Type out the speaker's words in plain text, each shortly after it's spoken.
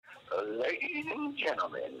Ladies and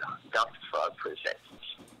gentlemen, Dr. Frog presents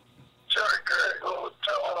Turkey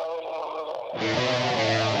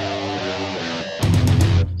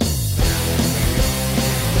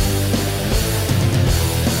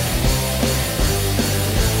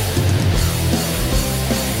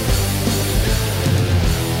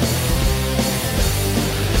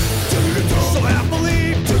So I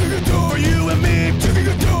believe for you and me,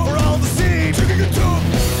 for all the seeds, throughout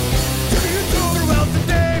the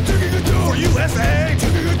day, for USA,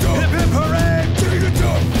 hip hip hooray.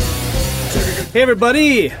 Hey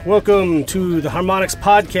everybody, welcome to the Harmonics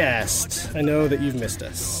Podcast. I know that you've missed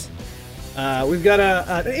us. We've got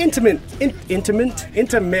an intimate.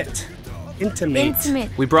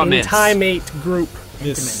 We brought mints. Intimate group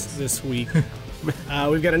this week.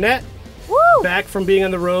 We've got Annette. Woo! Back from being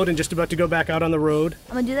on the road and just about to go back out on the road.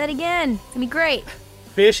 I'm gonna do that again. It's gonna be great.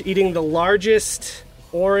 Fish eating the largest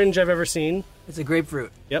orange I've ever seen. It's a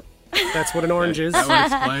grapefruit. Yep, that's what an orange is.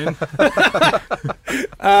 That would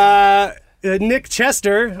explain. Nick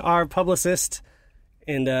Chester, our publicist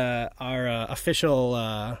and our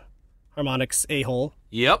official Harmonics a-hole.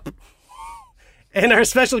 Yep. And our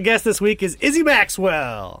special guest this week is Izzy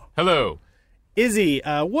Maxwell. Hello. Izzy,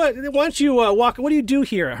 why don't you what do you do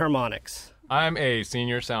here at Harmonics? I'm a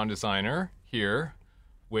senior sound designer here,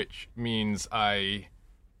 which means I'm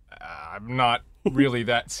not really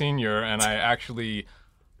that senior, and I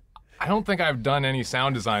don't think I've done any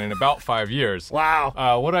sound design in about 5 years.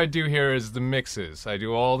 Wow. What I do here is the mixes. I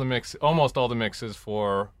do almost all the mixes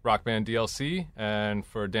for Rock Band DLC and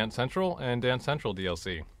for Dance Central and Dance Central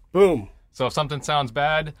DLC. Boom. So if something sounds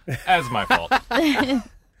bad, that's my fault.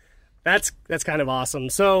 That's kind of awesome.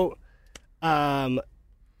 So, are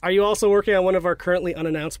you also working on one of our currently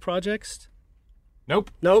unannounced projects? Nope.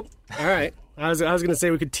 All right. I was going to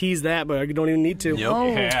say we could tease that, but you don't even need to. Nope.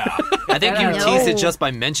 Oh. Yeah. I think you No. teased it just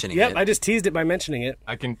by mentioning Yep, it. I just teased it by mentioning it.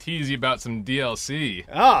 I can tease you about some DLC.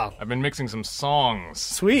 Oh, I've been mixing some songs.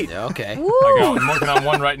 sweet. Yeah, okay. I'm working on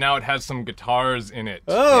one right now. It has some guitars in it.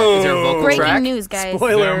 Oh, Is there a vocal Breaking track? news, guys.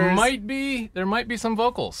 Spoilers. There might be some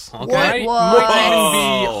vocals. Okay. Might Whoa.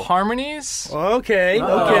 even be harmonies. Okay.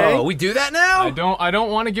 Oh, we do that now? I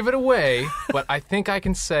don't want to give it away, but I think I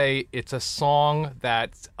can say it's a song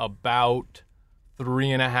that's about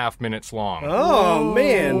 3.5 minutes long. Oh,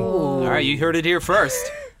 man. All right, you heard it here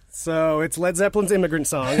first. So it's Led Zeppelin's Immigrant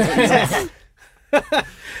Song. is what you're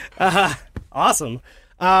saying. Awesome.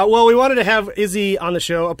 Well, we wanted to have Izzy on the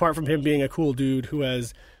show, apart from him being a cool dude who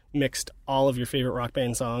has mixed all of your favorite Rock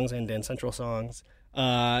Band songs and Dance Central songs.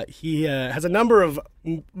 He has a number of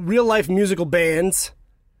real-life musical bands.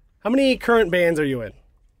 How many current bands are you in?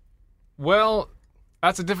 Well,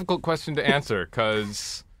 that's a difficult question to answer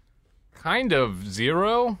because kind of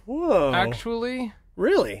zero, Whoa. actually.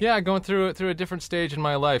 Really? Yeah, going through a different stage in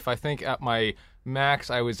my life. I think at my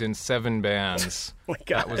max, I was in 7 bands. Oh my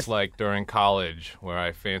God. That was like during college, where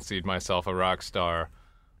I fancied myself a rock star.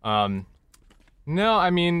 No,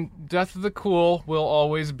 I mean, Death of the Cool will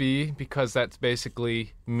always be, because that's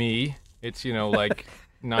basically me. It's, like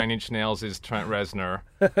Nine Inch Nails is Trent Reznor.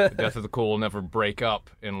 Death of the Cool will never break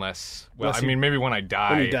up unless maybe when I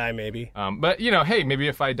die. When you die, maybe. But, hey, maybe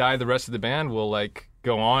if I die, the rest of the band will,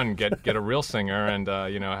 go on, get a real singer and,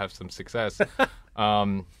 have some success.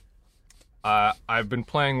 I've been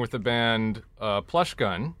playing with the band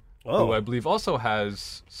Plushgun, who I believe also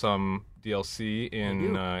has some DLC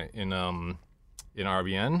in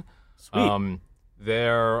RBN. Sweet.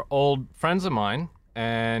 They're old friends of mine,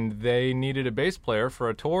 and they needed a bass player for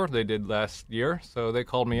a tour they did last year, so they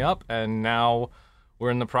called me up, and now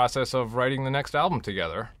we're in the process of writing the next album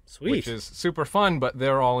together. Sweet. Which is super fun, but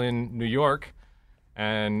they're all in New York,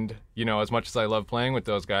 and, as much as I love playing with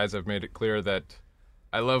those guys, I've made it clear that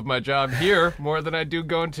I love my job here more than I do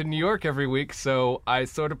going to New York every week, so I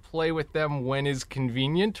sort of play with them when is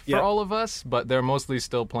convenient for all of us, but they're mostly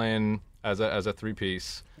still playing as a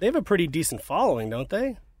three-piece. They have a pretty decent following, don't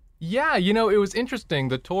they? Yeah, it was interesting.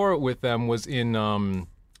 The tour with them was in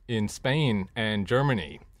Spain and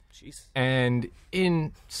Germany. Jeez. And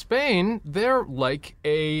in Spain, they're like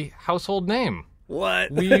a household name.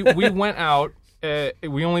 What? We went out.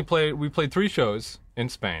 We played 3 shows in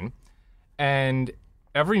Spain, and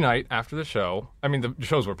every night after the show, the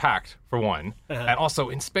shows were packed, for one. And also,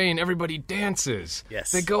 in Spain, everybody dances.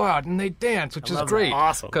 Yes. They go out and they dance, which is love great. that.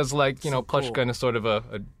 Awesome. Because, Plushgun is sort of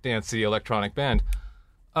a dancey electronic band.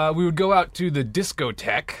 We would go out to the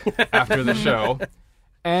discotheque after the show,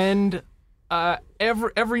 and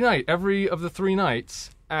every night, every of the 3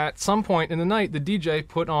 nights, at some point in the night, the DJ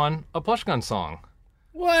put on a Plushgun song.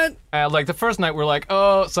 What? The first night, we're like,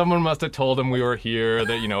 oh, someone must have told him we were here,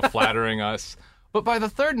 that, flattering us. But by the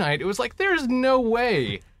third night, it was like, there's no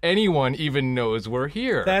way anyone even knows we're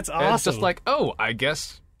here. That's And it's just awesome. like, oh, I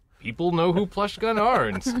guess people know who Plushgun are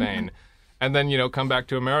in Spain. And then, come back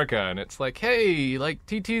to America, and it's like, hey, like,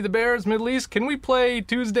 TT the Bears, Middle East, can we play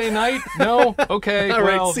Tuesday night? No? Okay, All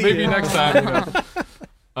right, well, see maybe ya. next time.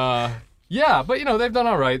 Yeah, but, they've done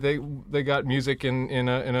all right. They got music in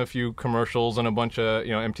a few commercials, and a bunch of,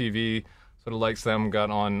 MTV sort of likes them, got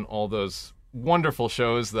on all those wonderful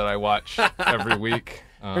shows that I watch every week.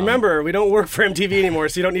 Remember, we don't work for MTV anymore,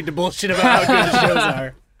 so you don't need to bullshit about how good the shows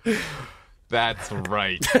are. That's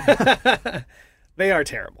right. They are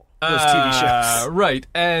terrible, those TV shows. Right,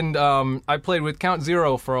 and I played with Count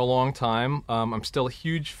Zero for a long time. I'm still a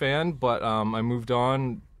huge fan, but I moved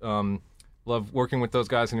on. Love working with those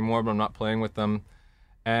guys anymore, but I'm not playing with them.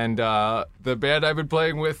 And the band I've been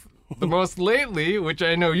playing with the most lately, which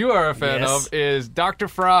I know you are a fan Yes. of, is Dr.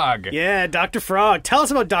 Frog. Yeah, Dr. Frog. Tell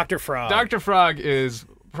us about Dr. Frog. Dr. Frog is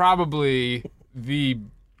probably the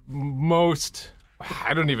most...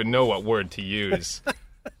 I don't even know what word to use.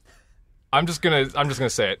 I'm just gonna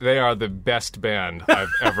say it. They are the best band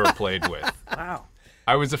I've ever played with. Wow.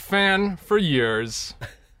 I was a fan for years,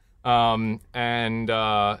 and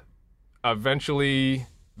eventually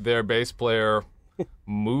their bass player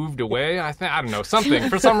moved away. I don't know, something.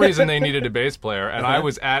 For some reason, they needed a bass player, and I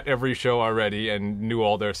was at every show already and knew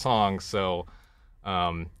all their songs, so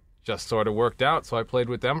just sort of worked out. So I played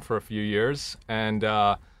with them for a few years, and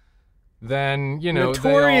then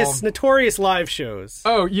Notorious live shows.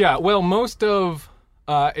 Oh yeah, well, most of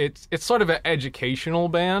it's sort of an educational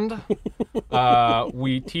band.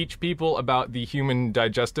 We teach people about the human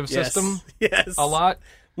digestive system Yes. a lot.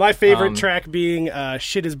 My favorite track being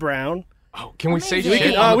Shit is Brown. Oh, can we say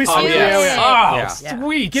Amazing. shit? We say yes. Oh, Yeah.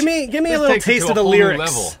 sweet. Give me a This little takes it taste to of the a whole new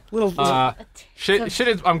lyrics. level. Shit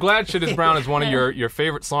is. I'm glad "Shit Is Brown" is one of your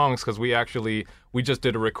favorite songs, because we just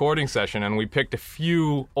did a recording session and we picked a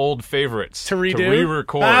few old favorites To redo? to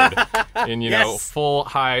re-record in Yes. full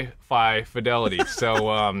hi-fi fidelity.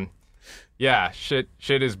 So yeah, shit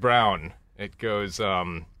is brown. It goes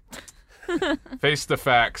face the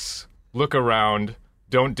facts, look around,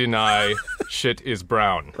 don't deny, shit is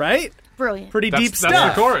brown. Right? Brilliant. Pretty deep stuff.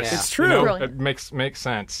 That's the chorus. Yeah. It's true. It makes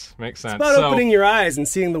sense. Makes sense. It's about opening your eyes and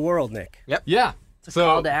seeing the world, Nick. Yeah.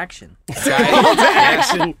 Call to action.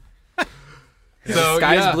 Action. So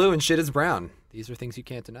Sky yeah, is blue and shit is brown. These are things you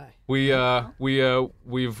can't deny.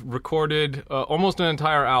 we've recorded almost an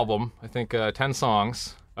entire album. I think 10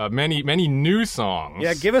 songs. Many new songs.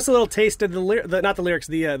 Yeah, give us a little taste of not the lyrics,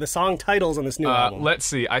 the song titles on this new album. Let's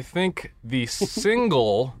see. I think the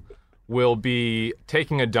single will be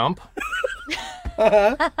 "Taking a Dump."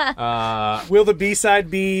 Will the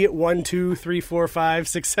B-side be 1, 2, 3, 4, 5,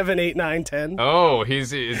 6, 7, 8, 9, 10? Oh,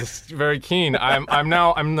 he's very keen. I'm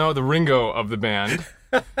now the Ringo of the band.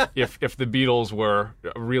 If the Beatles were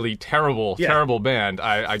a really terrible band,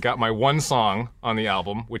 I got my one song on the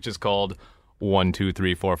album, which is called 1, 2,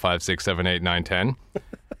 3, 4, 5, 6, 7, 8, 9, 10.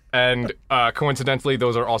 And coincidentally,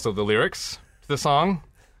 those are also the lyrics to the song,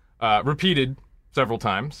 repeated several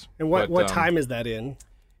times. And what time is that in?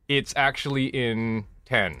 It's actually in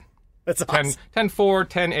 10. That's 10, awesome. 10 4,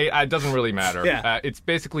 10 8, it doesn't really matter. Yeah. It's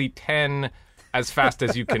basically 10 as fast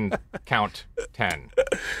as you can count 10.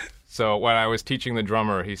 So when I was teaching the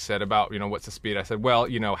drummer, he said about, what's the speed? I said, well,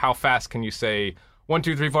 how fast can you say 1,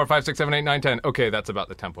 2, 3, 4, 5, 6, 7, 8, 9, 10? Okay, that's about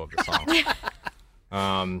the tempo of the song.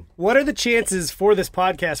 What are the chances for this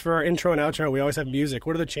podcast, for our intro and outro? We always have music.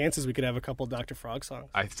 What are the chances we could have a couple Dr. Frog songs?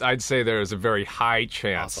 I'd say there's a very high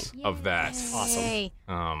chance of that. Yay.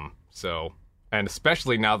 So, and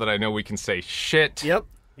especially now that I know we can say shit. Yep.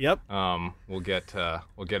 We'll get a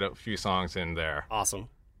few songs in there. Awesome.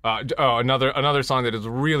 Another song that is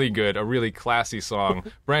really good, a really classy song,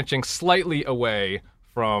 branching slightly away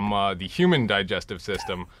from the human digestive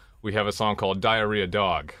system. We have a song called "Diarrhea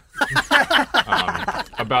Dog,"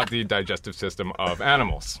 about the digestive system of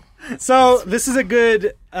animals. So this is a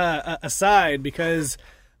good aside because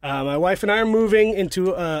my wife and I are moving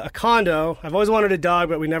into a condo. I've always wanted a dog,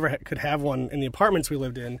 but we never could have one in the apartments we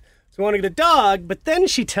lived in. So we want to get a dog, but then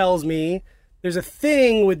she tells me there's a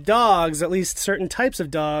thing with dogs, at least certain types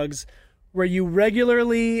of dogs, where you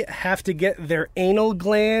regularly have to get their anal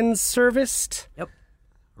glands serviced. Yep.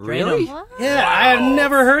 Really? Yeah, I have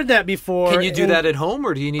never heard that before. Can you do and that at home,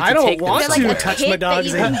 or do you need to I don't take them want Is there to like a touch kit my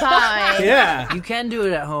dog's that you can buy? Yeah, You can do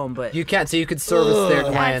it at home, but You can't, so you could service their That's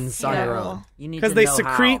glands on your terrible. own. you need to because they know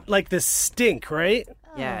secrete how. like this stink, right?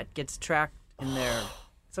 Yeah, it gets tracked in their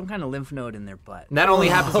some kind of lymph node in their butt. And that only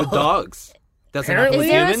happens with dogs. Doesn't Apparently- Is happen with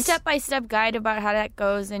there a humans? step-by-step guide about how that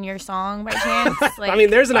goes in your song by chance? Like, I mean,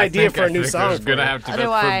 there's an I idea think- for a I new think song. There's for gonna it. have to be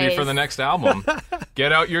Otherwise- for the next album.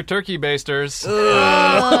 Get out your turkey basters.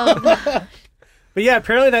 But yeah,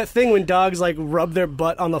 apparently that thing when dogs like rub their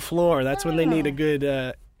butt on the floor, that's when they need a good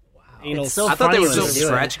anal. It's so I thought they funny were when just they do it.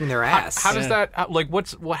 scratching their ass. How does that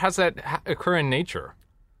how's that occur in nature?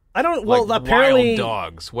 I don't. Well, Like apparently, wild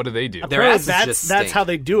dogs. What do they do? Their apparently asses that's just that's stink. how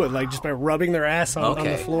they do it. Like just by rubbing their ass on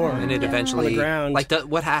the floor. and it eventually on the ground. Like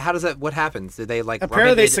how does that? What happens? Do they like? Apparently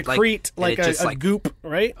rub they it, secrete and like it a, just, a goop,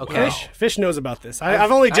 right? Okay. Fish knows about this.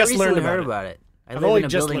 I've only just I learned recently about heard it. about it. I I've live only in a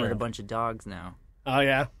just building with a learned. bunch of dogs now. Oh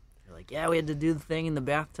yeah. They're like, yeah, we had to do the thing in the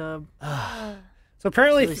bathtub. So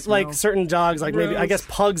apparently, Really like smells certain dogs, like maybe I gross. guess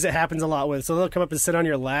pugs, it happens a lot with. So they'll come up and sit on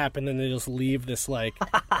your lap, and then they just leave this like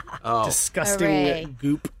Oh, disgusting Hooray.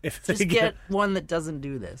 goop. If they Just get one that doesn't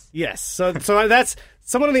do this. yes. So that's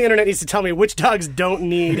someone on the internet needs to tell me which dogs don't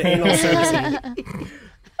need anal servicing.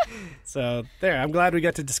 So there, I'm glad we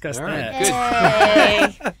got to discuss all right,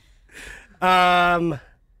 that. good. Hey.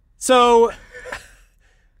 So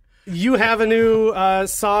you have a new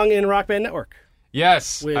song in Rock Band Network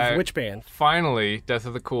Yes. with which band? Finally, Death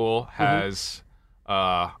of the Cool has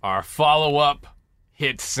our follow-up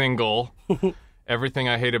hit single, Everything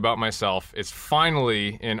I Hate About Myself, is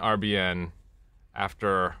finally in RBN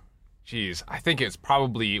after, I think it's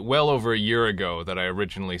probably well over a year ago that I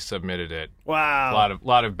originally submitted it. Wow. A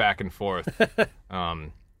lot of back and forth.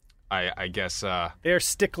 I guess They're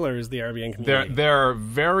sticklers, the RBN community. they're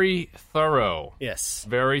very thorough. Yes.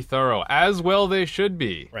 Very thorough, as well they should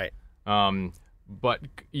be. Right. But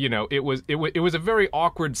it was a very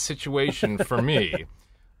awkward situation for me.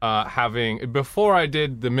 Having before I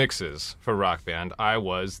did the mixes for Rock Band, I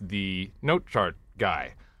was the note chart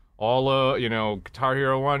guy. All Guitar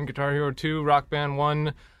Hero 1, Guitar Hero 2, Rock Band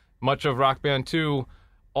 1, much of Rock Band 2,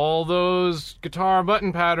 all those guitar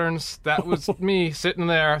button patterns, that was me sitting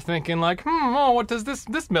there thinking like, what does this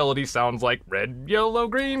melody sounds like? Red, yellow,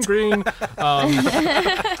 green, green.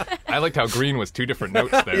 I liked how green was two different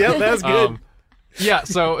notes there. Yep, that was good. Yeah,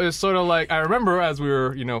 so it's sort of like, I remember as we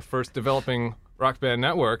were, first developing Rock Band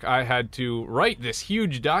Network, I had to write this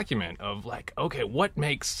huge document of like, okay, what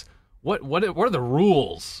are the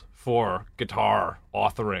rules for guitar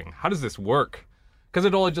authoring? How does this work? Because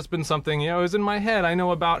it all had just been something, it was in my head. I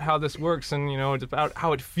know about how this works, and it's about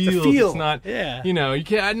how it feels. feel, It's not, yeah. you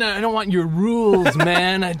can't. I don't want your rules,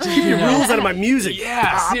 man. I just Your rules out of my music.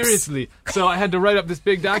 yeah, Pops. seriously. So I had to write up this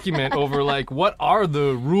big document over like what are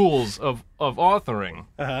the rules of authoring.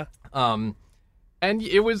 Uh-huh. And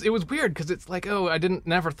it was weird because it's like, I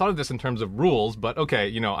never thought of this in terms of rules, but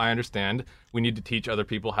okay, I understand. We need to teach other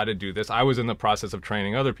people how to do this. I was in the process of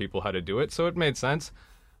training other people how to do it, so it made sense.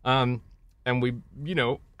 And we,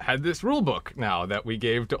 had this rule book now that we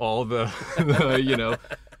gave to all the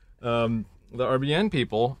RBN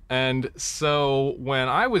people. And so when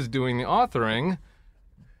I was doing the authoring,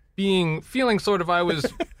 feeling sort of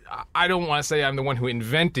I don't want to say I'm the one who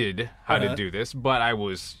invented how to do this, but I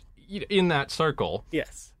was in that circle.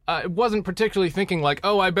 Yes. I wasn't particularly thinking like,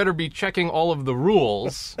 I better be checking all of the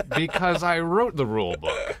rules because I wrote the rule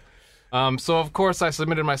book. So of course I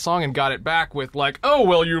submitted my song and got it back with like,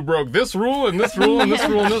 you broke this rule and this rule and this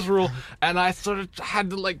rule and this rule, and I sort of had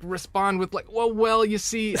to like respond with like, well, you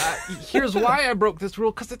see, here's why I broke this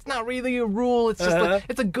rule, because it's not really a rule. It's just like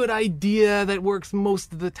it's a good idea that works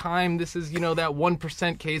most of the time. This is that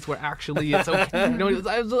 1% case where actually it's okay.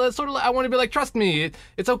 I want to be like, trust me,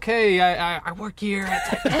 it's okay. I work here.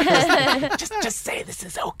 Just say this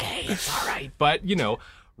is okay. It's all right. But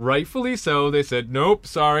rightfully so, they said, nope,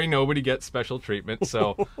 sorry, nobody gets special treatment.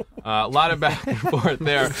 So a lot of back and forth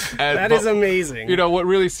there. And, That is amazing. what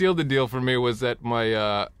really sealed the deal for me was that my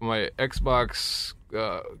Xbox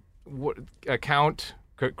account,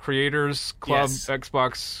 Creators Club, Yes.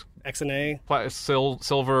 Xbox XNA.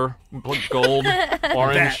 silver, gold,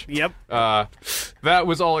 orange. Yep. That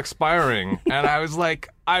was all expiring. And I was like,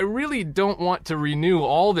 I really don't want to renew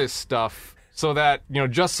all this stuff so that,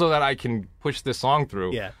 just so that I can push this song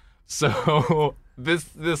through. Yeah. So this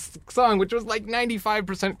song, which was like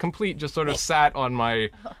 95% complete, just sort of sat on my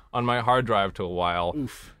hard drive to a while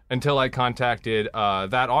until I contacted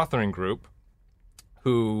that authoring group,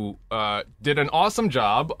 who did an awesome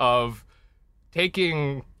job of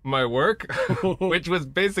taking my work, which was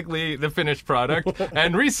basically the finished product,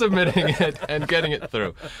 and resubmitting it and getting it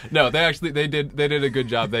through. No, they did a good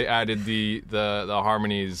job. They added the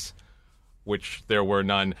harmonies, which there were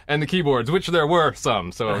none, and the keyboards, which there were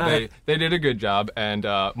some. So they did a good job, and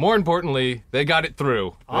more importantly, they got it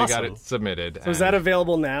through. Awesome. They got it submitted. So is that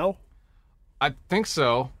available now? I think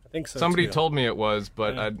so. I think so. Somebody too. told me it was,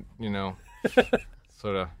 but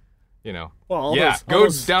sort of, Well, all yeah, those- go all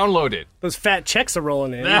those- download it. Those fat checks are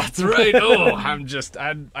rolling in. That's right. Oh,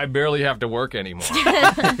 I barely have to work anymore.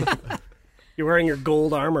 You're wearing your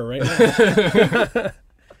gold armor right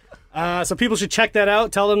now. So people should check that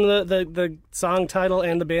out. Tell them the song title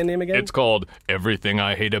and the band name again. It's called Everything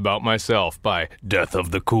I Hate About Myself by Death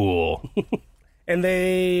of the Cool. And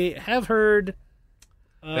they have heard...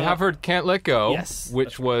 They have heard Can't Let Go, Yes,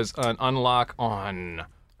 which was an unlock on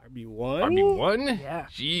RB1? RB1? Yeah.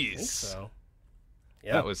 Jeez. So,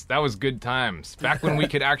 yeah. That was good times. Back when we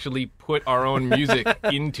could actually put our own music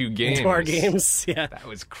into games. Into our games, yeah. That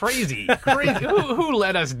was crazy. Crazy. who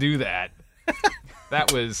let us do that?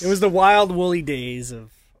 That was... It was the wild, woolly days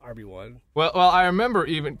of RB1. Well, I remember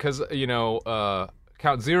even because,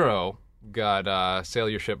 Count Zero got Sail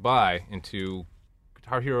Your Ship By into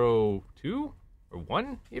Guitar Hero 2 or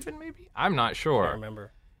 1 even, maybe? I'm not sure. I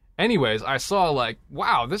remember. Anyways, I saw like,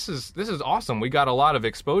 wow, this is awesome. We got a lot of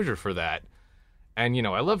exposure for that. And,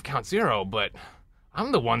 I love Count Zero, but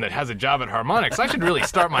I'm the one that has a job at Harmonix. I should really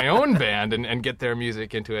start my own band and get their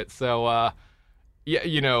music into it. So, I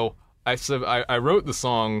wrote the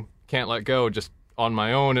song Can't Let Go just on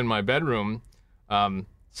my own in my bedroom,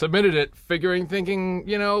 submitted it, thinking,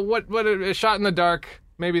 what a shot in the dark.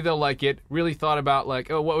 Maybe they'll like it. Really thought about like,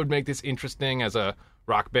 what would make this interesting as a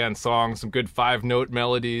rock band song? Some good 5-note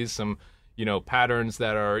melodies, some, patterns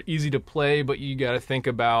that are easy to play, but you got to think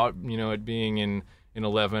about, it being in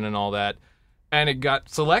 11 and all that. And it got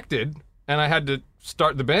selected, and I had to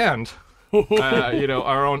start the band.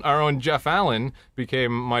 Our own Jeff Allen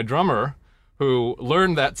became my drummer, who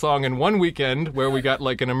learned that song in one weekend where we got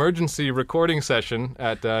like an emergency recording session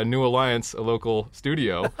at New Alliance, a local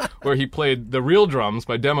studio, where he played the real drums.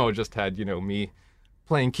 My demo just had, me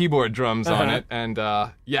playing keyboard drums on it, and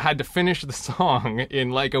had to finish the song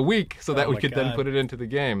in like a week so that we could then put it into the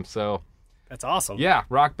game. So That's awesome. yeah,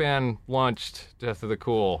 Rock Band launched Death of the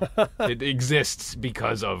Cool. It exists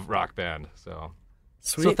because of Rock Band. So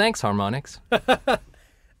Sweet. thanks, Harmonix.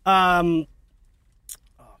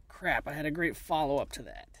 Crap, I had a great follow-up to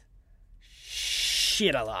that.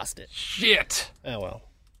 Shit, I lost it. Shit. Oh,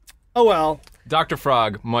 well. Dr.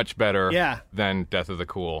 Frog, much better Yeah. than Death of the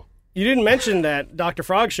Cool. You didn't mention that Dr.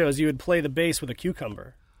 Frog shows you would play the bass with a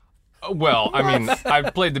cucumber. Well, I mean,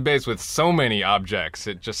 I've played the bass with so many objects,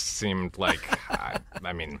 it just seemed like,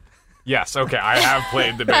 yes, okay, I have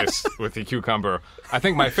played the bass with the cucumber. I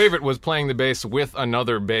think my favorite was playing the bass with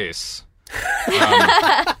another bass.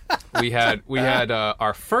 We had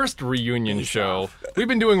our first reunion show. We've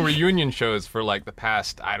been doing reunion shows for like the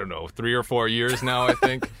past, 3 or 4 years now, I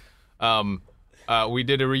think. We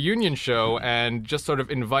did a reunion show and just sort of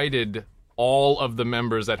invited all of the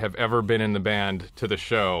members that have ever been in the band to the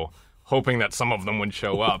show, hoping that some of them would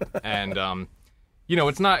show up. And,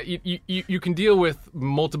 it's not, you can deal with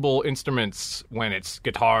multiple instruments when it's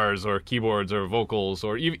guitars or keyboards or vocals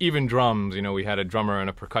or even drums. We had a drummer and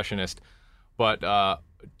a percussionist. But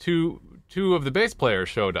two of the bass players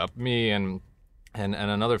showed up, me and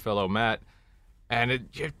another fellow, Matt. And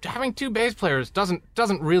having two bass players doesn't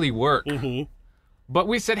really work. Mm-hmm. But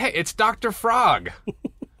we said, hey, it's Dr. Frog.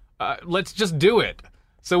 Let's just do it.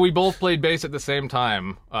 So we both played bass at the same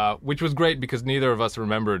time, which was great because neither of us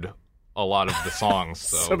remembered a lot of the songs.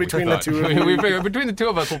 So between the two of we figured between the two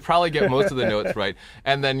of us, we'll probably get most of the notes right.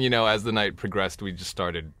 And then, as the night progressed, we just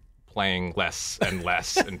started playing less and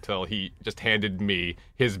less until he just handed me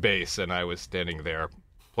his bass, and I was standing there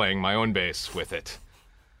playing my own bass with it.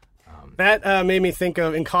 That made me think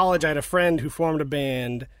of, in college, I had a friend who formed a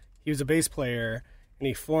band. He was a bass player, and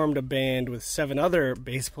he formed a band with 7 other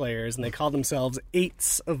bass players, and they called themselves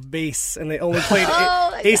Eights of Bass, and they only played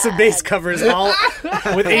Ace of Base covers all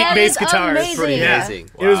with 8 bass guitars. Amazing. Pretty Yeah. amazing.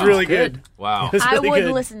 It was Wow. really good. Wow. It was I really would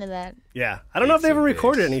good. listen to that. Yeah. I don't know if they Ace ever of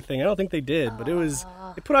recorded Base. anything. I don't think they did, but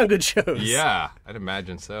they put on good shows. Yeah, I'd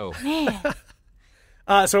imagine so. So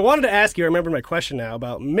I wanted to ask you, I remember my question now,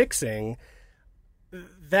 about mixing.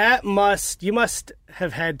 You must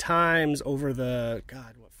have had times over the,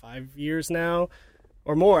 5 years now?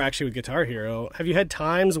 Or more, actually, with Guitar Hero. Have you had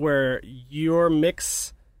times where your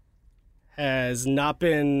mix has not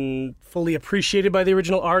been fully appreciated by the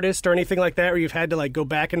original artist or anything like that, where you've had to go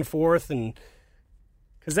back and forth? And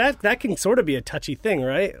because that can sort of be a touchy thing,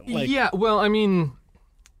 right? Yeah, well, I mean,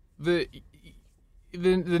 the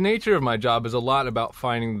nature of my job is a lot about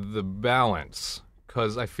finding the balance,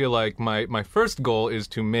 because I feel like my first goal is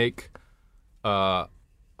to make,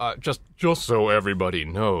 just so everybody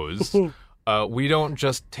knows, we don't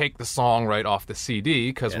just take the song right off the CD,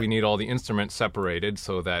 because we need all the instruments separated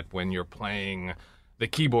so that when you're playing the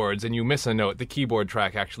keyboards and you miss a note, the keyboard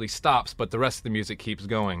track actually stops, but the rest of the music keeps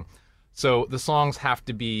going. So the songs have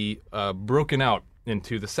to be broken out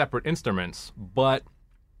into the separate instruments, but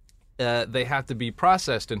they have to be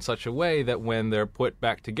processed in such a way that when they're put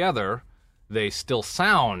back together, they still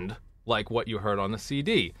sound like what you heard on the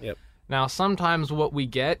CD. Yep. Now, sometimes what we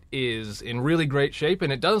get is in really great shape,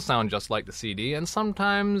 and it does sound just like the CD, and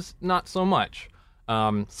sometimes not so much.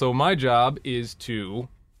 So my job is to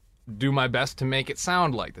do my best to make it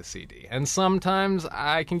sound like the CD. And sometimes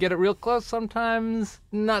I can get it real close, sometimes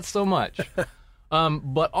not so much.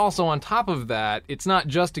 But also on top of that, it's not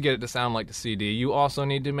just to get it to sound like the CD. You also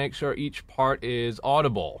need to make sure each part is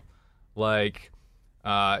audible. Like,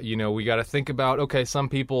 we got to think about, okay, some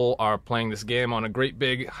people are playing this game on a great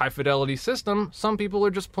big high-fidelity system. Some people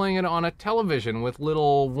are just playing it on a television with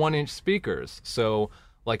little 1-inch speakers. So,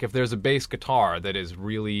 like, if there's a bass guitar that is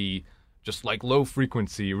really just like low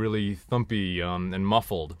frequency, really thumpy and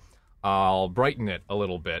muffled, I'll brighten it a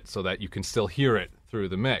little bit so that you can still hear it through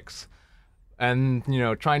the mix. And,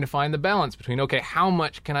 trying to find the balance between, okay, how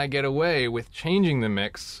much can I get away with changing the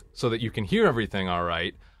mix so that you can hear everything all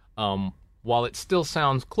right, while it still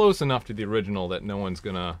sounds close enough to the original that no one's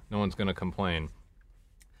gonna complain.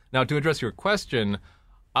 Now, to address your question,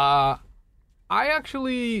 I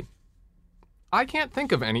can't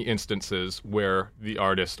think of any instances where the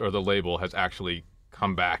artist or the label has actually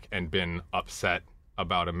come back and been upset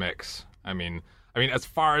about a mix. I mean, as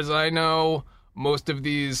far as I know, most of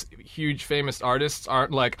these huge famous artists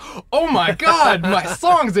aren't like, oh my God, my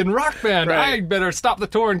song's in Rock Band. Right. I better stop the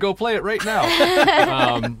tour and go play it right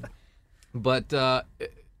now. But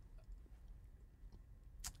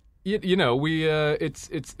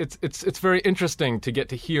it's very interesting to get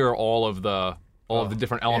to hear all of the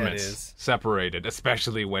different elements separated,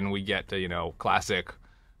 especially when we get to classic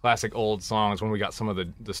old songs, when we got some of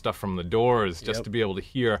the stuff from the Doors, just to be able to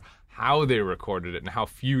hear how they recorded it and how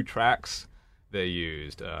few tracks they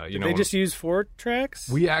used. Did they just use 4 tracks?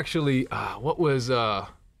 We actually, what was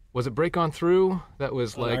it Break On Through? That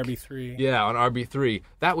was on like RB3. Yeah, on RB3.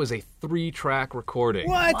 That was a 3-track recording.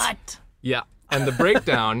 What? Yeah, and the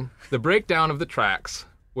breakdown of the tracks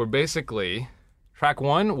were basically, track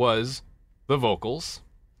 1 was the vocals.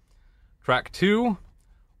 Track 2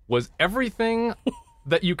 was everything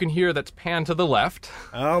that you can hear that's panned to the left.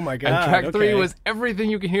 Oh my God! And track 3 okay. was everything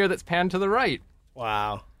you can hear that's panned to the right.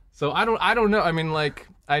 Wow. So I don't know. I mean, like,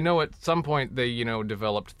 I know at some point they,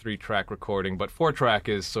 developed 3-track recording, but 4-track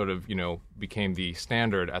is sort of, became the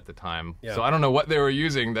standard at the time. Yeah. So I don't know what they were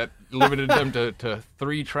using that limited them to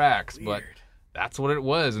 3 tracks, but that's what it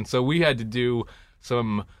was. And so we had to do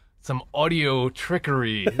some audio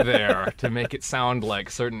trickery there to make it sound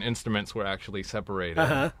like certain instruments were actually separated.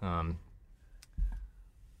 Uh-huh.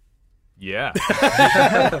 Yeah.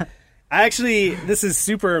 This is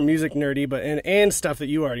super music nerdy, but and stuff that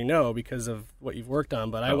you already know because of what you've worked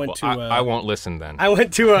on. But I won't listen then. I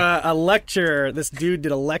went to a lecture. This dude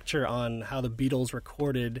did a lecture on how the Beatles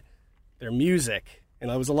recorded their music,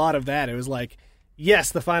 and it was a lot of that. It was like,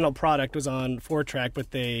 yes, the final product was on 4-track,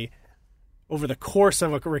 but they, over the course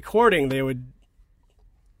of a recording, they would.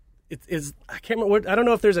 I can't remember I don't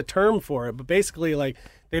know if there's a term for it, but basically, like,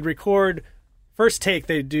 they'd record. First take,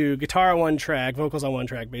 they do guitar on 1 track, vocals on 1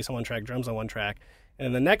 track, bass on 1 track, drums on 1 track. And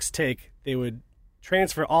in the next take, they would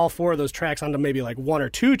transfer all 4 of those tracks onto maybe like 1 or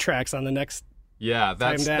 2 tracks on the next. Yeah,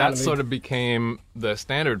 that sort of became the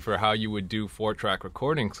standard for how you would do 4-track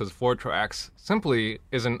recordings, because 4 tracks simply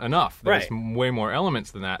isn't enough. There's way more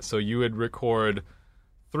elements than that. So you would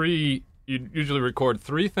you'd usually record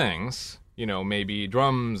 3 things, maybe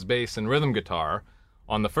drums, bass, and rhythm guitar,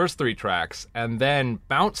 on the first 3 tracks, and then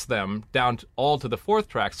bounce them down all to the 4th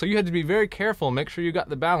track. So you had to be very careful, make sure you got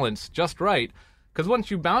the balance just right, because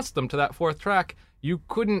once you bounced them to that 4th track, you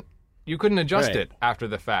couldn't adjust it after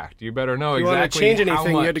the fact. You better know exactly how much. If you want to change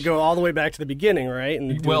anything, you had to go all the way back to the beginning, right?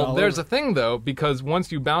 And there's a thing, though, because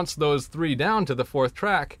once you bounce those 3 down to the 4th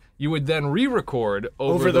track, you would then re-record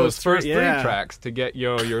over those first 3 tracks to get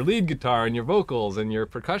your lead guitar and your vocals and your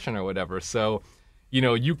percussion or whatever. So,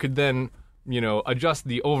 you could then adjust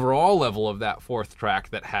the overall level of that 4th track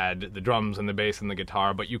that had the drums and the bass and the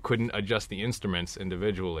guitar, but you couldn't adjust the instruments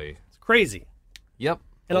individually. It's crazy. Yep.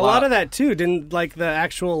 And a lot of that, too, didn't, like, the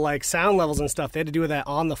actual, like, sound levels and stuff, they had to do with that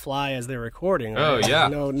on the fly as they're recording. Right? Oh, yeah.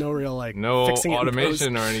 No real, like, no fixing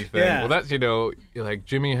automation or anything. Yeah. Well, that's, like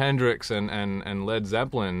Jimi Hendrix and Led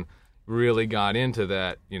Zeppelin really got into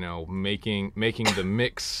that, making the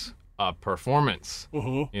mix performance.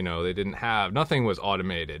 Mm-hmm. Nothing was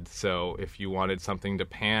automated. So if you wanted something to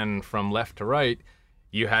pan from left to right,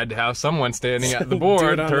 you had to have someone standing at the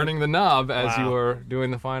board turning the knob as you were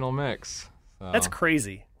doing the final mix. So. That's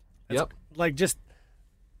crazy. Like, just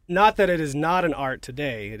not that it is not an art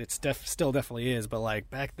today. It's still definitely is, but like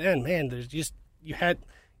back then, man, there's just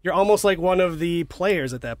you're almost like one of the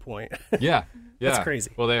players at that point. Yeah. That's crazy.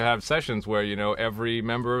 Well, they have sessions where, every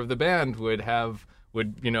member of the band would have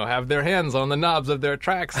their hands on the knobs of their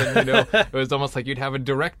tracks, and it was almost like you'd have a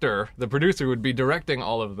director. The producer would be directing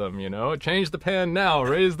all of them. Change the pan now,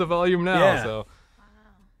 raise the volume now. Yeah. So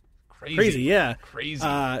crazy, yeah, crazy.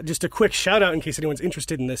 Just a quick shout out in case anyone's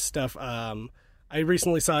interested in this stuff. I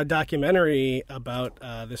recently saw a documentary about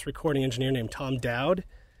this recording engineer named Tom Dowd,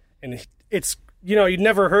 and it's you'd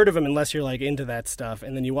never heard of him unless you're like into that stuff,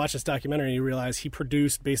 and then you watch this documentary and you realize he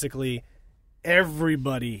produced basically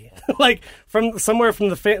everybody, like from somewhere from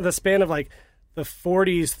the span of like the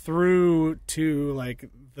 40s through to like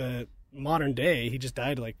the modern day. He just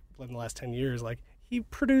died like in the last 10 years. Like he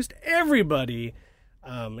produced everybody,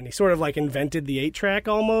 and he sort of like invented the 8-track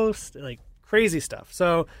almost, like crazy stuff.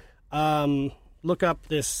 So look up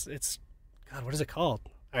this. It's God, what is it called?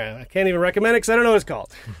 I can't even recommend it because I don't know what it's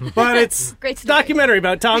called. But it's Great a documentary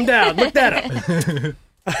about Tom Dowd. Look that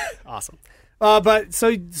up. Awesome. But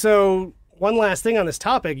so one last thing on this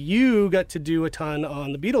topic. You got to do a ton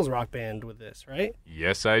on the Beatles Rock Band with this, right?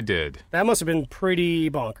 Yes, I did. That must have been pretty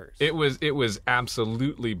bonkers. It was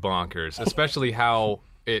absolutely bonkers, especially how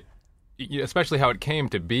it came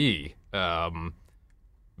to be.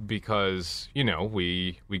 Because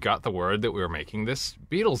we got the word that we were making this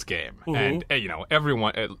Beatles game, and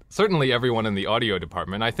everyone, certainly everyone in the audio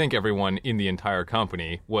department, I think everyone in the entire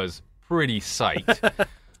company was pretty psyched.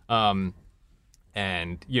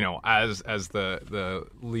 And as the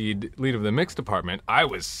lead of the mix department, I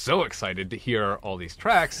was so excited to hear all these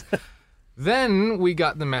tracks. Then we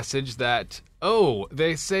got the message that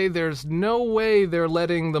they say there's no way they're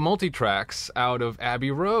letting the multi-tracks out of Abbey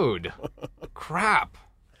Road. Crap.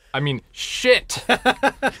 I mean, shit.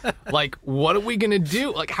 Like, what are we gonna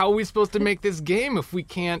do? Like, how are we supposed to make this game if we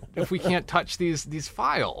can't touch these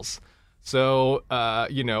files? So,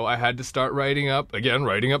 I had to start writing up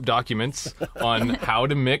documents on how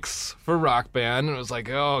to mix for Rock Band, and it was like,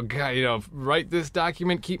 oh god, write this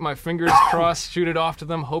document, keep my fingers crossed, shoot it off to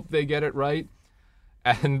them, hope they get it right,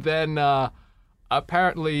 and then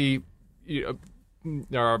apparently,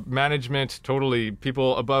 our management, totally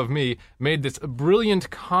people above me, made this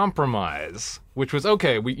brilliant compromise, which was,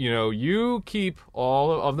 okay, you keep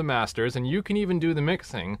all of the masters and you can even do the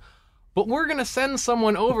mixing, but we're going to send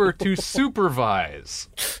someone over to supervise,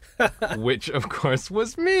 which of course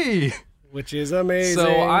was me. Which is amazing.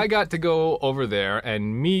 So I got to go over there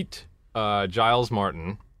and meet Giles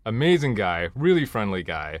Martin, amazing guy, really friendly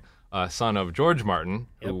guy, son of George Martin,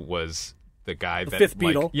 who was the guy that fifth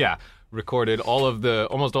Beatle. Recorded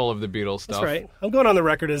almost all of the Beatles stuff. That's right. I'm going on the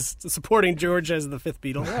record as supporting George as the fifth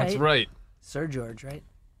Beatle. Right. That's right. Sir George, right?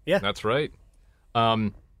 Yeah. That's right.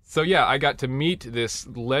 So yeah, I got to meet this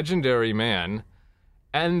legendary man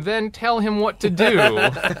and then tell him what to do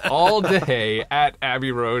all day at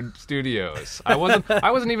Abbey Road Studios. I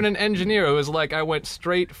wasn't even an engineer. It was like I went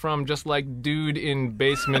straight from just like dude in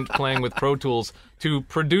basement playing with Pro Tools to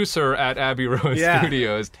producer at Abbey Road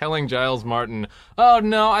Studios, telling Giles Martin, "Oh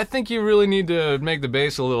no, I think you really need to make the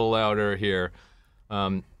bass a little louder here."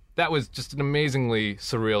 That was just an amazingly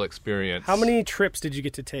surreal experience. How many trips did you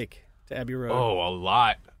get to take to Abbey Road? Oh, a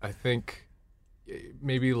lot. I think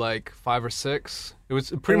maybe like 5 or 6. It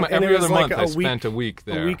was pretty much every other month I spent a week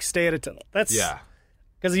there. A week stay at a time. That's yeah.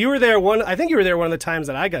 Because you were there I think you were there one of the times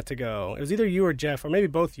that I got to go. It was either you or Jeff, or maybe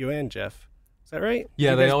both you and Jeff. Is that right?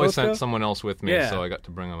 Yeah, you they guys always both sent go? someone else with me, so I got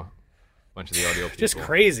to bring a bunch of the audio people. Just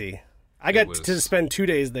crazy. I got to spend 2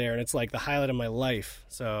 days there, and it's like the highlight of my life.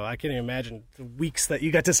 So I can't even imagine the weeks that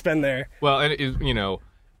you got to spend there. Well, and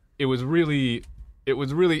it was really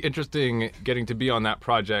interesting getting to be on that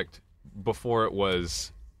project before it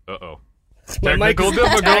was technical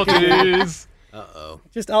difficulties.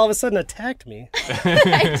 Just all of a sudden attacked me.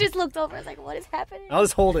 I just looked over. I was like, what is happening? I'll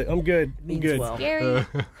just hold it. I'm good. I'm Means good. well. Scary.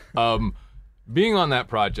 Being on that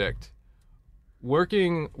project,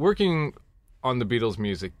 working on the Beatles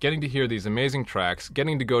music, getting to hear these amazing tracks,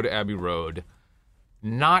 getting to go to Abbey Road,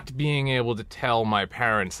 not being able to tell my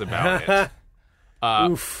parents about it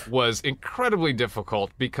was incredibly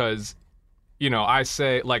difficult because, I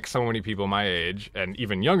say, like so many people my age and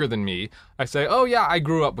even younger than me, I say, oh yeah, I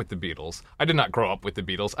grew up with the Beatles. I did not grow up with the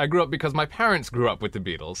Beatles. I grew up because my parents grew up with the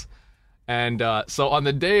Beatles. And so on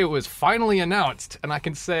the day it was finally announced, and I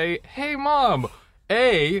can say, hey Mom,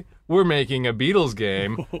 A, we're making a Beatles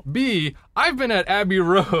game. B, I've been at Abbey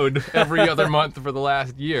Road every other month for the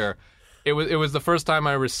last year. It was the first time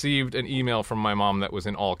I received an email from my mom that was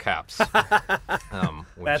in all caps.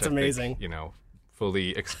 That's amazing. Think,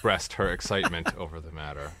 fully expressed her excitement over the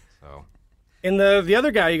matter. So, And the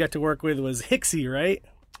other guy you got to work with was Hicksy, right?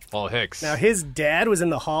 Paul Hicks. Now his dad was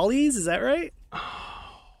in the Hollies, is that right?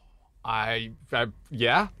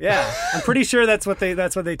 Yeah. Yeah, I'm pretty sure that's what they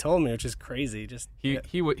told me, which is crazy. Just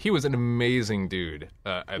He was an amazing dude.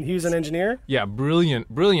 he was an engineer. Yeah,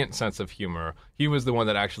 brilliant sense of humor. He was the one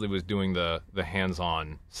that actually was doing the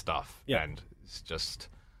hands-on stuff, Yeah. and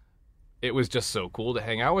it was just so cool to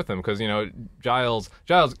hang out with him because Giles,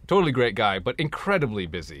 totally great guy, but incredibly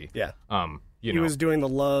busy. Yeah, He he was doing the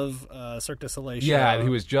Love Cirque du Soleil show. Yeah, he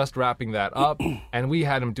was just wrapping that up, and we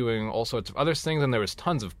had him doing all sorts of other things, and there was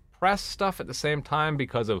tons of press stuff at the same time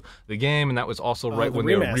because of the game, and that was also right the when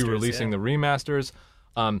they were remasters, re-releasing yeah. the remasters.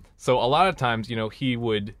 So a lot of times, he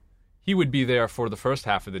would be there for the first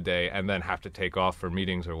half of the day and then have to take off for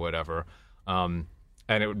meetings or whatever.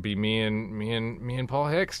 And it would be me and Paul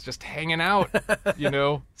Hicks just hanging out,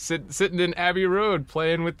 sitting in Abbey Road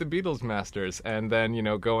playing with the Beatles masters, and then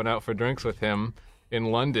going out for drinks with him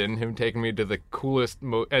in London. Him taking me to the coolest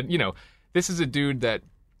and this is a dude that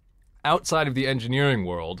outside of the engineering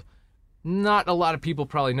world, not a lot of people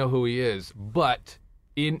probably know who he is, but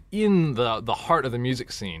in the heart of the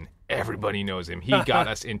music scene, everybody knows him. He got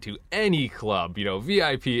us into any club,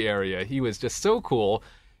 VIP area. He was just so cool,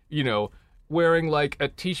 wearing like a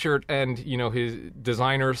t-shirt and, his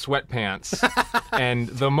designer sweatpants and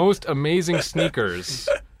the most amazing sneakers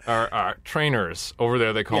are trainers over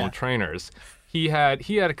there. They call them trainers. He had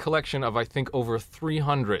a collection of, I think, over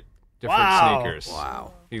 300 different sneakers.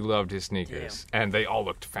 Wow. He loved his sneakers, and they all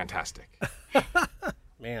looked fantastic.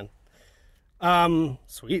 Man.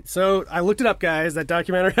 Sweet. So I looked it up, guys. That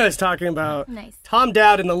documentary I was talking about. Nice. Tom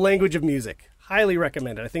Dowd in the Language of Music. Highly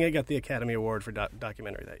recommended. I think I got the Academy Award for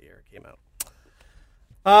documentary that year it came out.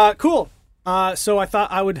 Cool. So I thought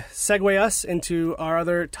I would segue us into our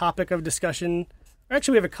other topic of discussion.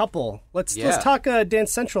 Actually, we have a couple. Let's talk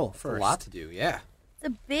Dance Central first. A lot to do, yeah. It's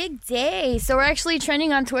a big day. So we're actually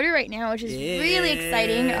trending on Twitter right now, which is really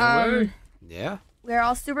exciting. Yeah. We're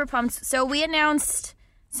all super pumped. So we announced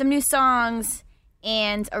some new songs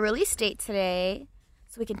and a release date today,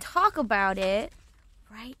 so we can talk about it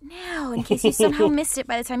right now in case you somehow missed it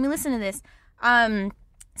by the time you listen to this.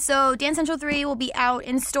 So Dance Central 3 will be out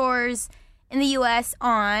in stores in the U.S.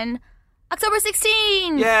 on October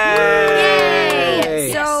 16th.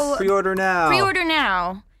 Yay! So pre-order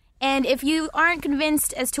now. And if you aren't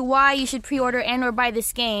convinced as to why you should pre-order and or buy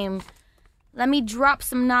this game, let me drop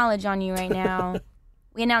some knowledge on you right now.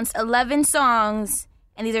 We announced 11 songs,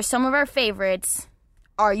 and these are some of our favorites.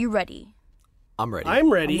 Are you ready? I'm ready.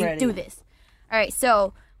 I'm ready. Let's do this. All right,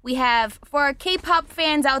 so we have, for our K-pop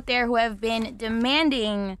fans out there who have been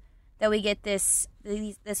demanding that we get this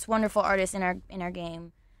wonderful artist in our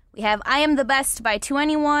game, we have I Am the Best by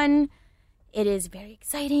 2NE1. It is very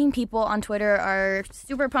exciting. People on Twitter are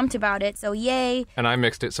super pumped about it, so yay. And I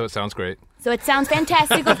mixed it, so it sounds great. So it sounds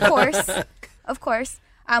fantastic, of course. Of course.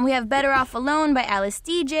 We have Better Off Alone by Alice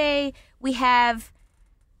DJ. We have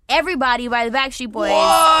Everybody by the Backstreet Boys.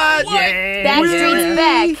 What? Backstreet's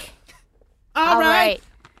back. All right.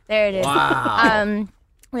 There it is. Wow.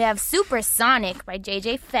 We have Supersonic by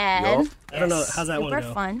JJ Fad. I don't know. How's that one Super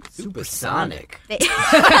go? fun. Supersonic. Okay.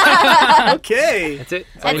 That's it.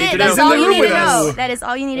 That's all you need to know. us. That is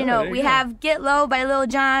all you need to know. We have Get Low by Lil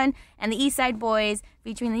Jon and the East Side Boys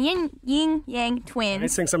featuring the Yin Yang Can I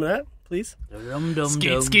Twins. sing some of that, please?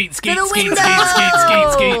 Skeet, to the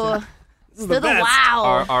window. To the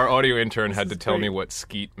wow. Our audio intern had to tell me what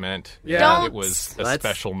skeet meant. Yeah. Don't- It was a Let's-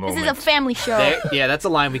 special This moment. is a family show. That's a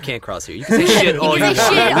line we can't cross here. You can say shit all You you can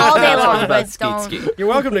say shit all day long, but don't. You're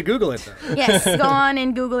welcome to Google it, though. Yes, go on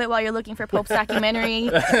and Google it while you're looking for Pope's documentary.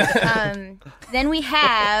 Then we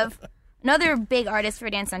have another big artist for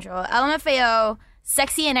Dance Central, LMFAO,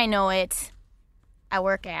 Sexy and I Know It. I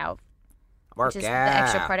work out. Work Which is the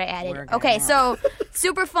extra part I added. Okay, so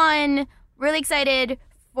super fun, really excited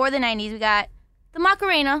for the 90s. We got the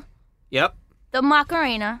Macarena. Yep. The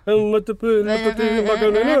Macarena. Do you know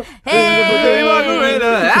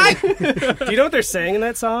what they're saying in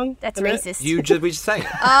that song? That's In that? racist. We just sang it.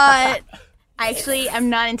 Actually, I'm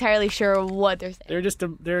not entirely sure what they're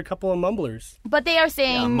saying. They're a couple of mumblers. But they are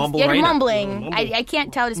saying, mumble they're Reina. mumbling. I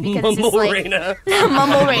can't tell just because it's just Mumble like, Reina.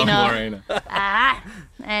 Mumble Reina. Lorena.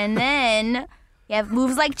 And then you have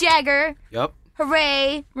Moves Like Jagger, Yep.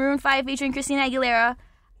 Hooray, Maroon 5 featuring Christina Aguilera,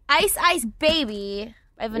 Ice Ice Baby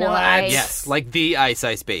by Vanilla What? Ice. Yes, like the Ice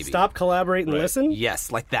Ice Baby. Stop, collaborate, and listen?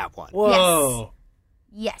 Yes, like that one. Whoa.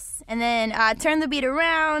 Yes. And then Turn the Beat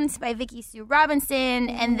Around by Vicky Sue Robinson.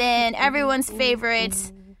 And then everyone's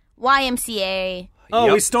favorite, YMCA. Oh,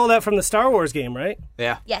 Yep. we stole that from the Star Wars game, right?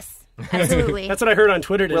 Yeah. Yes. Absolutely. That's what I heard on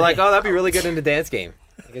Twitter today. We're like, oh, that'd be really good in the dance game.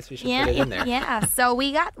 I guess we should yeah, put it in there. yeah. So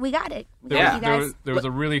we got it. We got you guys. There was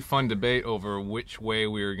a really fun debate over which way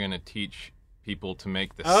we were going to teach people to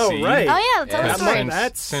make the Oh, C. right. Oh yeah, tell the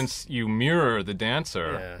story. Since you mirror the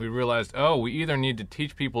dancer, we realized, we either need to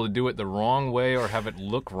teach people to do it the wrong way or have it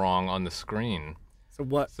look wrong on the screen. So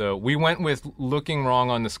what? So we went with looking wrong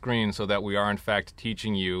on the screen so that we are, in fact,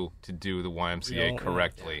 teaching you to do the YMCA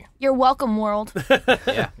correctly. You're welcome, world.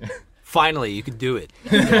 Yeah. Finally, you could do it.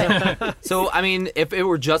 So, I mean, if it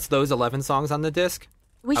were just those 11 songs on the disc,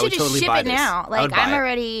 We I should would just totally ship buy it this. now. I Like, would buy I'm it.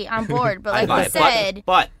 already on board. But I'd like buy I it. said,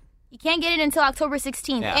 But you can't get it until October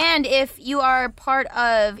 16th. Yeah. And if you are part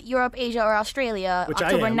of Europe, Asia, or Australia, Which I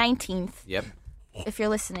October am. 19th, yep. if you're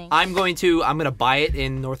listening. I'm gonna buy it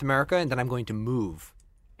in North America, and then I'm going to move,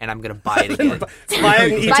 and I'm gonna buy it again. Buy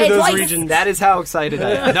it in each Buy of it those twice. regions. That is how excited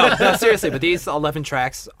I am. No, seriously. But these 11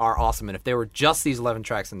 tracks are awesome, and if there were just these 11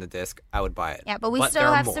 tracks in the disc, I would buy it. Yeah, but we there still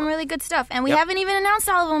are have more. some really good stuff. And we Yep. haven't even announced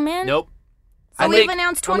all of them, man. Nope. So I we've think-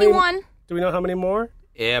 announced How many- 21. Do we know how many more?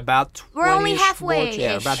 Yeah, about 20. We're only halfway-ish.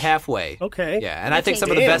 Yeah, about halfway. Okay. Yeah, and I think Okay.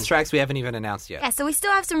 some of the Damn. best tracks we haven't even announced yet. Yeah, so we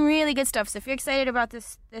still have some really good stuff. So if you're excited about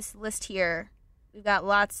this list here, we've got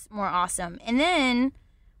lots more awesome. And then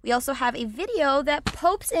we also have a video that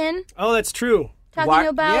Pope's in Oh, that's true. talking Why-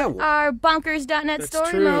 about yeah. our bonkers.net That's story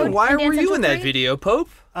true. mode. Why on were Dance you in Central that 3. video, Pope?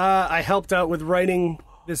 I helped out with writing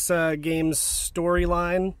this game's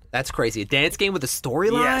storyline. That's crazy. A dance game with a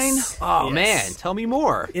storyline? Yes. Oh, Yes. man. Tell me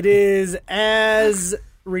more. It is as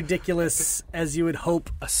ridiculous as you would hope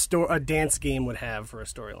a dance game would have for a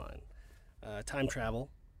storyline. Time travel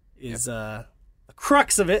is the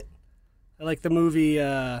crux of it. I like the movie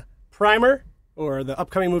Primer or the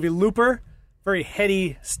upcoming movie Looper. Very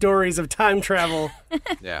heady stories of time travel.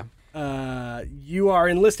 Yeah. You are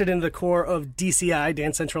enlisted into the core of DCI,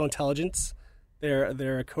 Dance Central Intelligence.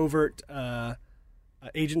 They're a covert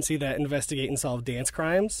agency that investigate and solve dance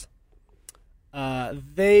crimes.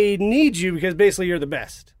 They need you because basically you're the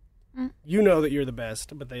best. You know that you're the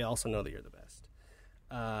best, but they also know that you're the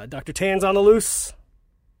best. Dr. Tan's on the loose.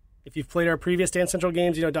 If you've played our previous Dance Central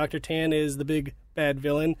games, you know Dr. Tan is the big bad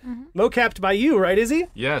villain. Mocapped by you, right, Izzy?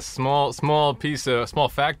 Yes, small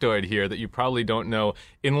factoid here that you probably don't know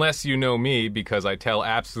unless you know me, because I tell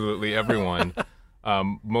absolutely everyone.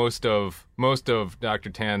 Most of Dr.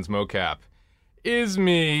 Tan's mocap is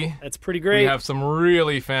me. That's pretty great. We have some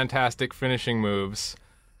really fantastic finishing moves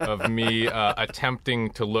of me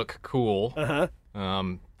attempting to look cool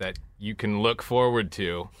that you can look forward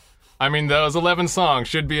to. I mean, those 11 songs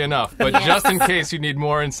should be enough, but just in case you need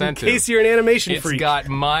more incentive, in case you're an animation it's freak. got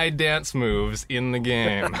my dance moves in the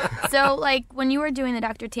game. So, like, when you were doing the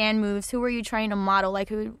Dr. Tan moves, who were you trying to model? Like,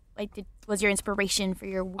 who was your inspiration for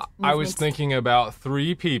your movements? I was thinking about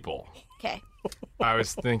 3 people. Okay. I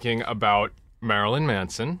was thinking about Marilyn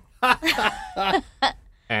Manson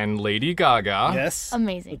and Lady Gaga Yes.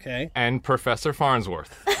 Amazing. Okay. and Professor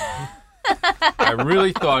Farnsworth. I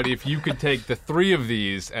really thought if you could take the 3 of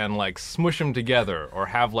these and like smush them together, or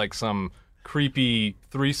have like some creepy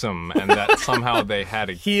threesome, and that somehow they had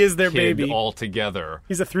a He is their kid baby. all together.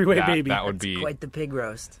 He's a three-way baby. That would be Quite the pig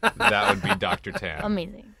roast. that would be Dr. Tan.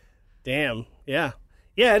 Amazing. Damn. Yeah.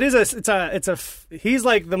 Yeah, it is he's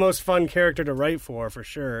like the most fun character to write for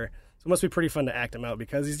sure. So it must be pretty fun to act him out,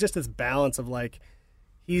 because he's just this balance of like,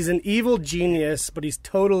 he's an evil genius, but he's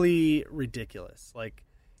totally ridiculous. Like,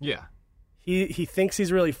 Yeah. he thinks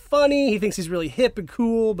he's really funny, he thinks he's really hip and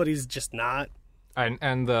cool, but he's just not. And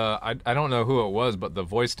I don't know who it was, but the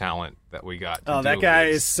voice talent that we got. To Oh, that do guy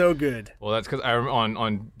this- is so good. Well, that's because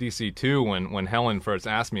on DC2, when Helen first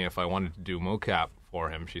asked me if I wanted to do mocap for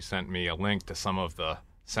him, she sent me a link to some of the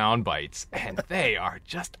sound bites, and they are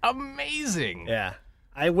just amazing. Yeah.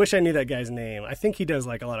 I wish I knew that guy's name. I think he does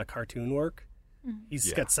like a lot of cartoon work. He's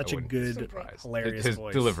Yeah, got such I a wouldn't be good, surprised. hilarious His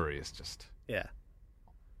voice. delivery is just Yeah.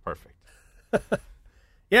 perfect.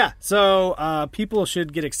 Yeah, so people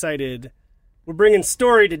should get excited. We're bringing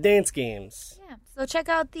story to dance games. Yeah. So check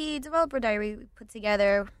out the developer diary we put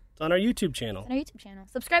together It's on our YouTube channel. on our YouTube channel.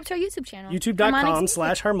 Subscribe to our YouTube channel.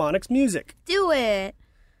 YouTube.com/harmonicsmusic. Do it.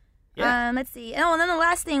 Yeah. Let's see. Oh, and then the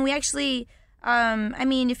last thing, we actually, I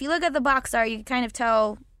mean, if you look at the box art, you can kind of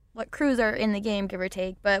tell what crews are in the game, give or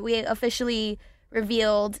take. But we officially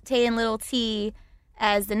revealed Tay and Little T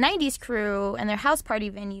as the 90s crew and their house party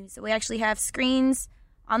venue. So we actually have screens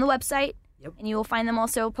on the website. Yep. And you will find them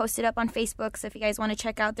also posted up on Facebook. So if you guys want to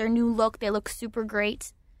check out their new look, they look super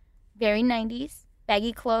great. Very 90s.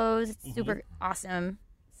 Baggy clothes. It's super awesome.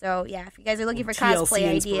 So, yeah, if you guys are looking for TLC cosplay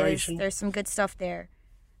ideas, inspiration. there's some good stuff there.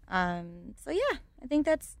 So, yeah, I think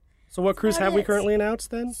that's So what crews about have we it. currently announced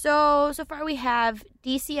then? So far we have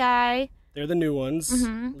DCI, They're the new ones,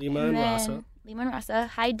 Lima and then Rasa. Lima and Rasa,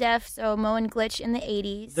 High Def, so Mo and Glitch in the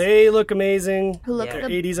 80s. They look amazing. Who look Their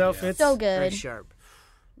the- 80s outfits. so Very good. sharp.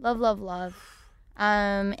 Love.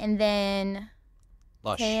 And then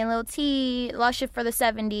Lush. Tay and Lil T, Lush for the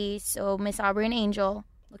 70s, so Miss Aubrey and Angel,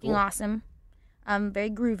 looking awesome. Very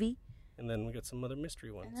groovy. And then we got some other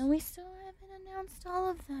mystery ones. And then we still haven't announced all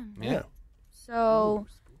of them. Yeah. So,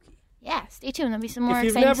 yeah, stay tuned. There'll be some more If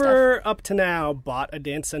you've exciting stuff. never, up to now, bought a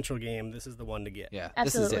Dance Central game, this is the one to get. Yeah, Absolutely.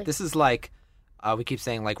 this is it. This is like we keep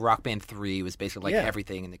saying like Rock Band 3 was basically like Yeah.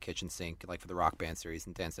 everything in the kitchen sink, like for the Rock Band series,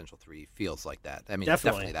 and Dance Central 3 feels like that. I mean,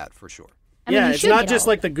 Definitely. definitely that for sure. I mean, Yeah, you it's should not get just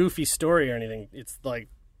all like of the goofy story or anything. It's like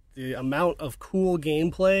the amount of cool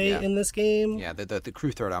gameplay Yeah. in this game. Yeah, the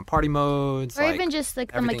crew throw down party modes, Or like, even just like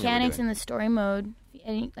the everything that we're mechanics doing. in the story mode.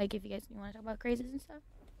 Like if you guys want to talk about crazes and stuff.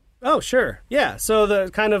 Oh, sure. Yeah. So the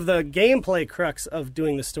kind of the gameplay crux of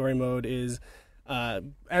doing the story mode is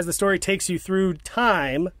as the story takes you through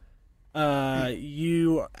time,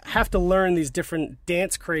 you have to learn these different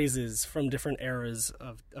dance crazes from different eras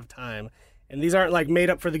of time. And these aren't like made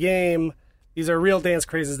up for the game. These are real dance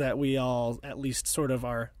crazes that we all at least sort of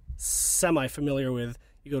are semi-familiar with.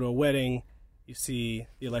 You go to a wedding, you see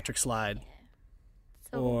the electric slide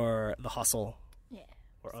So, or the hustle yeah.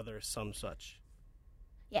 or some such.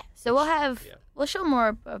 Yeah. So we'll show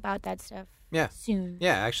more about that stuff Yeah. soon.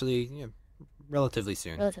 Yeah, actually, relatively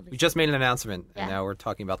soon. Relatively We just made an announcement, Yeah. and now we're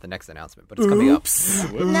talking about the next announcement, but it's coming up.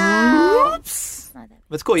 No. It's not that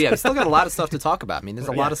But it's cool. Yeah, we still got a lot of stuff to talk about. I mean, there's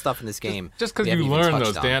a lot of stuff in this game. Just because we you haven't even learn touched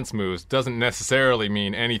those on. dance moves doesn't necessarily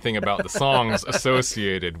mean anything about the songs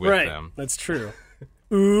associated with Right. them. That's true.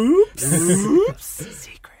 Oops.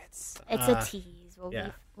 Secrets. It's a tease.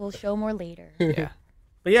 yeah. We'll show more later. Yeah.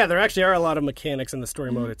 But yeah, there actually are a lot of mechanics in the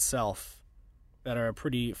story mode itself that are a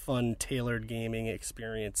pretty fun, tailored gaming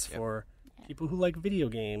experience for people who like video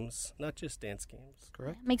games, not just dance games.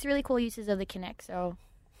 Correct. Makes really cool uses of the Kinect, so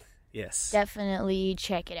Yes. definitely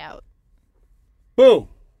check it out. Boom.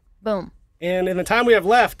 Boom. And in the time we have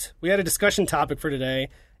left, we had a discussion topic for today.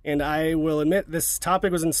 And I will admit this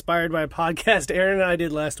topic was inspired by a podcast Aaron and I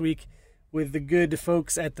did last week with the good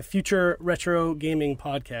folks at the Future Retro Gaming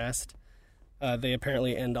Podcast. They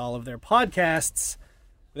apparently end all of their podcasts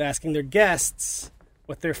with asking their guests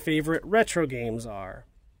what their favorite retro games are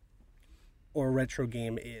or retro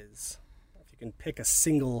game is. If you can pick a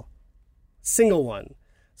single one.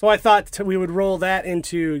 So I thought we would roll that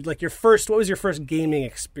into like what was your first gaming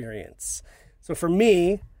experience? So for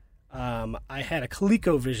me, I had a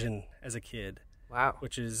ColecoVision as a kid, Wow.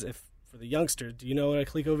 which is, for the youngsters, do you know what a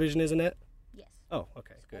ColecoVision is, Annette? Yes. Oh,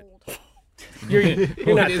 okay, good.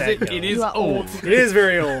 You're not that young. It is You are old. It is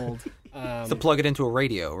very old. To plug it into a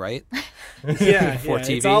radio, right? Yeah, For yeah,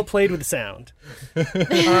 TV. it's all played with sound.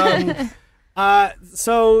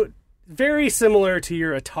 So very similar to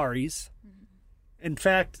your Ataris. In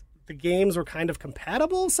fact, the games were kind of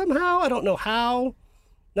compatible somehow. I don't know how.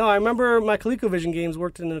 No, I remember my ColecoVision games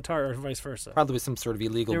worked in an Atari or vice versa. Probably with some sort of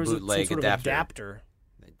illegal There was some bootleg sort of adapter. adapter.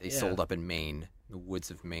 They sold up in Maine, the woods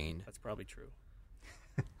of Maine. That's probably true.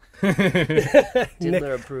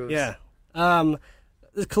 Diddler approves. Yeah.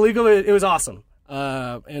 The Coleco, it was awesome.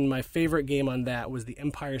 And my favorite game on that was the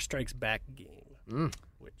Empire Strikes Back game.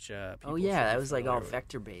 Which Oh people yeah, should that be was like familiar all with.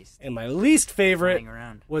 vector based. And my least favorite Flying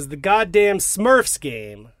around. was the goddamn Smurfs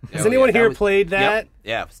game. Has Oh, anyone yeah, that here was- played that? Yep.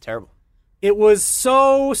 Yeah, it was terrible. It was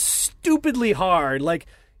so stupidly hard. Like,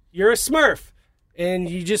 you're a Smurf, and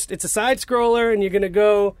it's a side scroller, and you're going to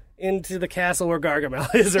go into the castle where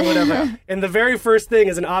Gargamel is or whatever. And the very first thing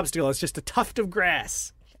is an obstacle. It's just a tuft of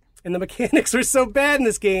grass. And the mechanics were so bad in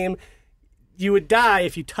this game, you would die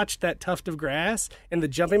if you touched that tuft of grass. And the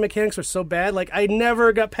jumping mechanics were so bad. Like, I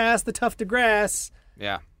never got past the tuft of grass,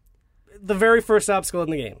 Yeah. the very first obstacle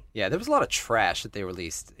in the game. Yeah, there was a lot of trash that they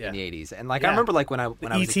released Yeah. in the 80s. And like Yeah. I remember like when I was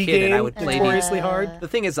a E.T. kid game, and I would play these. notoriously hard. The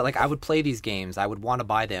thing is that like I would play these games, I would want to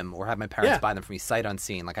buy them or have my parents Yeah. buy them for me sight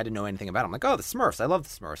unseen. Like I didn't know anything about them. I'm like, "Oh, the Smurfs. I love the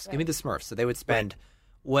Smurfs. Give me the Smurfs." So they would spend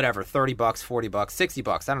whatever, $30, $40,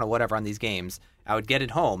 $60, I don't know, whatever on these games. I would get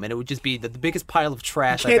it home and it would just be the biggest pile of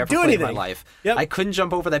trash I've can't ever do played in my anything. life. Yep. I couldn't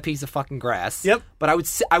jump over that piece of fucking grass. Yep. But I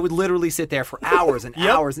would literally sit there for hours and Yep.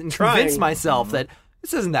 hours and Trying. convince myself that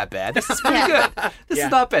this isn't that bad. This is pretty good. This Yeah.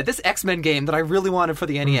 is not bad. This X-Men game that I really wanted for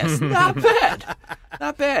the NES, not bad.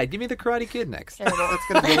 Not bad. Give me the Karate Kid next. That's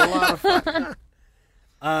going to be a lot of fun.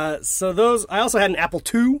 So those, I also had an Apple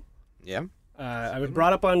II. Yeah. I was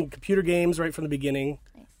brought up on computer games right from the beginning.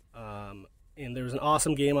 And there was an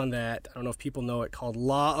awesome game on that. I don't know if people know it, called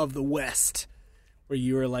Law of the West, where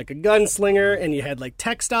you were like a gunslinger and you had like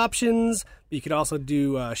text options, but you could also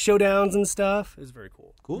do showdowns and stuff. It was very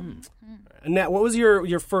cool. Cool. Annette, what was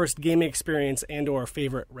your first gaming experience and or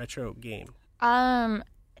favorite retro game?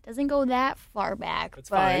 It doesn't go that far back, That's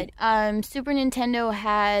but Super Nintendo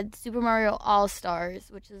had Super Mario All Stars,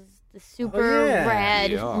 which is the super yeah.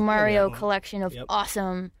 rad Yeah. Mario Yeah. collection of Yep.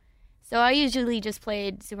 awesome. So I usually just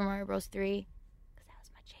played Super Mario Bros. 3 because that was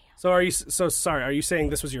my jam. So are you saying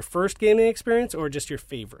this was your first gaming experience or just your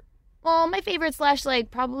favorite? Well, my favorite /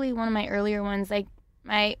 like probably one of my earlier ones. Like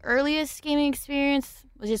my earliest gaming experience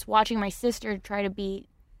was just watching my sister try to beat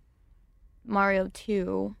Mario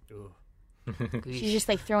 2. She's just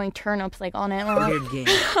like throwing turnips like all night long. Weird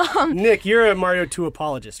game. Nick, you're a Mario 2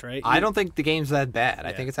 apologist, right? I don't think the game's that bad.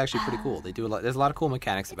 I think it's actually pretty cool. They do a lot. There's a lot of cool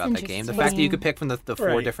mechanics about that game. The fact that you could pick from the four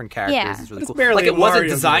Right. different characters Yeah. is really It's cool. barely Like a it wasn't Mario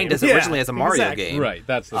designed game. as originally Yeah, as a Mario exactly. game. Right,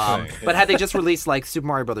 that's the thing. But had they just released like Super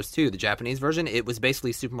Mario Brothers 2, the Japanese version, it was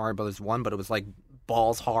basically Super Mario Brothers 1, but it was like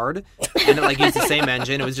balls hard, and it like used the same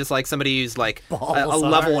engine. It was just like somebody used like a Balls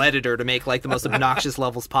level hard. editor to make like the most obnoxious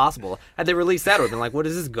levels possible. Had they released that, it would have been like, what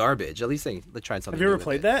is this garbage? At least they tried something. Have you ever new with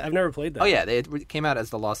played it. that? I've never played that. Oh yeah, it came out as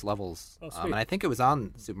the Lost Levels, sweet. and I think it was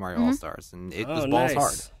on Super Mario All Stars, and it was Oh, balls nice.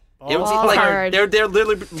 hard. It was Balls like hard. there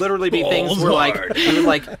literally be things where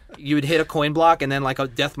like you would hit a coin block and then like a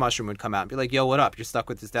death mushroom would come out and be like, "Yo, what up? You're stuck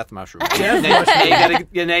with this death mushroom.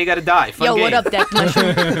 now you gotta die. Fun Yo, game. what up, Death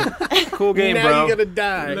Mushroom? Cool game, now bro. you gotta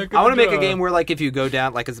die. I want to make a game where like if you go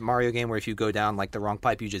down like it's a Mario game where if you go down like the wrong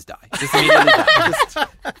pipe, you just die. Just immediately die. Just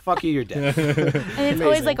fuck you, you're dead. And it's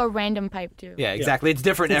always like a random pipe too. Yeah, exactly. It's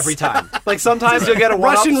different every time. Like sometimes you'll get a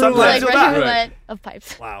Russian one-up, roulette. sometimes Like you'll Russian die. roulette of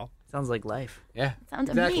pipes. Wow. Sounds like life. Yeah. Sounds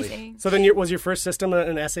Exactly. amazing. So then, was your first system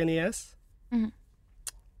an SNES?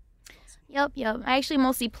 Yep. I actually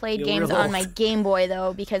mostly played You're games real on old. my Game Boy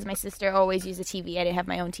though, because my sister always used a TV. I didn't have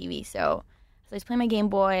my own TV, so I was playing my Game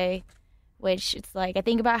Boy. Which it's like I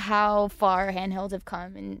think about how far handhelds have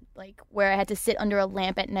come, and like where I had to sit under a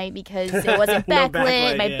lamp at night because it wasn't No backlit.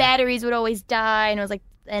 backlight, My yeah. batteries would always die, and it was like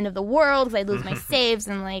the end of the world because I'd lose my saves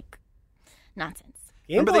and like nonsense.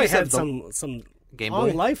 Game Remember Boy they said had some Game long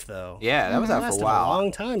Boy? life though. Yeah, that was out for a Lasted while. a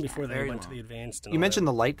long time before they very went to long. the advanced. And You all mentioned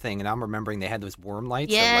that. the light thing, and I'm remembering they had those worm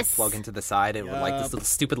lights that would Yes. like plug into the side. It would like this Yup. little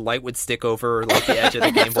stupid light would stick over like the edge of the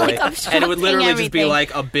Game Boy, and it would obstructing literally just be everything.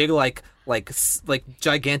 like a big like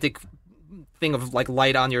gigantic thing of like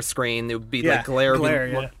light on your screen. It would be Yeah, like glare, glare,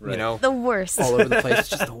 you yeah. know, The worst. all over the place. It's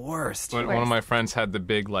just the worst. One of my friends had the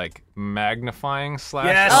big like magnifying slash.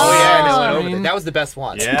 Yes. Oh yeah, and it went screen. over there. That was the best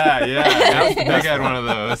one. Yeah, that was the best. I had one of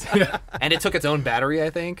those. And it took its own battery,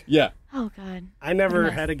 I think. Yeah. Oh god. I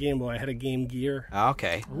never had a Game Boy. I had a Game Gear.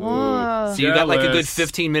 Okay. Whoa. So you got like a good Jealous.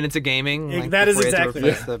 15 minutes of gaming. Yeah, Like, that is before you had to exactly-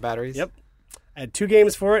 replace the batteries. Yep. I had 2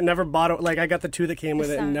 games for it. Never bought it. Like I got the 2 that came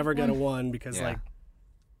with it, and Son. never got a 1 because Yeah. like,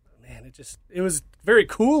 man, it was very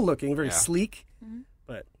cool looking, very Yeah. sleek.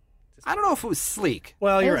 But I don't know if it was sleek.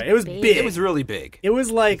 well, you're was right. It was big. big. It was really big. It was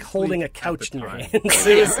like holding a couch in your time. hands.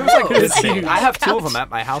 It was like this huge. I have 2 of them at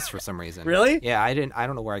my house for some reason. Really? Yeah, I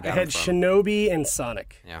don't know where I I got had them from. Shinobi and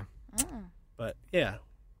Sonic. Yeah. But yeah,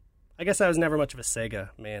 I guess I was never much of a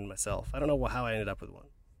Sega man myself. I don't know how I ended up with one.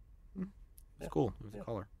 It's cool. It was a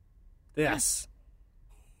color. Yes.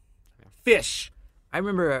 Fish. I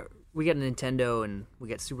remember we got a Nintendo and we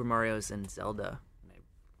got Super Mario's and Zelda. And I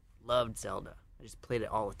loved Zelda. I just played it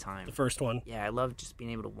all the time. The first one. Yeah, I loved just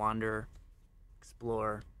being able to wander,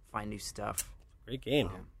 explore, find new stuff. Great game.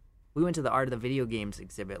 We went to the Art of the Video Games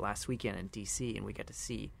exhibit last weekend in DC, and we got to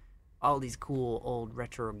see all these cool old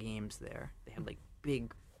retro games there. They had like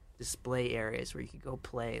big display areas where you could go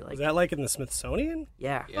play. Like, Was that like in the Smithsonian?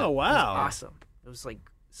 yeah. Oh, wow. It was awesome. It was like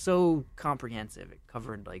so comprehensive. It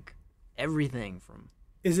covered like everything from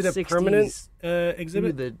Is it a 60s permanent through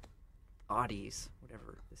exhibit? the oddies,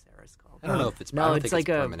 whatever this era is called. I don't know if it's. No, I don't it's think like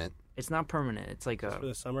it's a- permanent. It's not permanent. It's like For a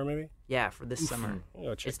the summer, maybe? for this summer. I'll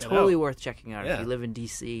go check It's that totally out. worth checking out Yeah. if you live in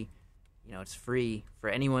DC. You know, it's free for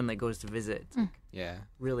anyone that goes to visit. It's like Yeah.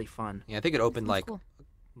 really fun. Yeah, I think it opened like cool.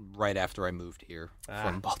 right after I moved here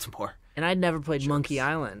from Baltimore. And I'd never played Monkey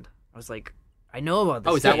Island. I was like, I know about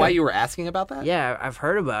this. Oh, is that game. why you were asking about that? Yeah, I've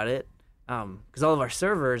heard about it. Because all of our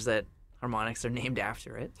servers at Harmonix are named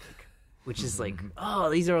after it, which is like, oh,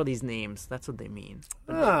 these are all these names. That's what they mean.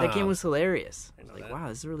 But that game was hilarious. I was like, wow,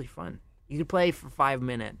 this is really fun. You could play for 5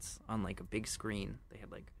 minutes on like a big screen. They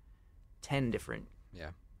had like 10 different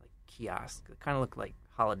Yeah. like kiosks. It kind of looked like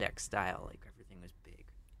holodeck style. Like everything was big.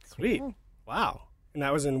 Sweet. Wow. And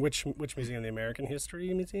that was in which museum? The American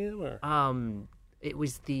History Museum? Or? It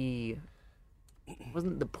was it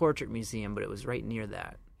wasn't the Portrait Museum, but it was right near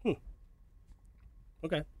that.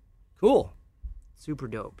 Okay. Cool. Super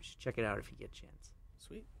dope. You should check it out if you get a chance.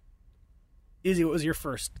 Sweet. Izzy, what was your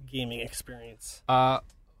first gaming experience?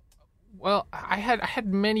 Well, I had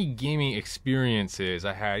many gaming experiences.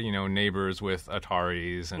 I had, neighbors with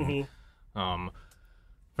Ataris and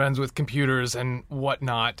friends with computers and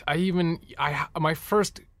whatnot. My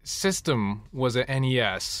first system was an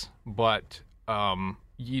NES, but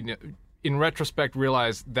in retrospect,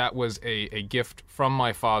 realized that was a gift from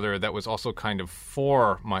my father that was also kind of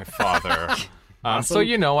for my father. So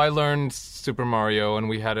I learned Super Mario, and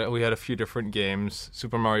we had a few different games.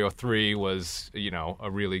 Super Mario 3 was a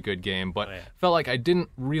really good game, but felt like I didn't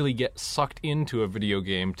really get sucked into a video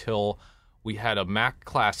game till we had a Mac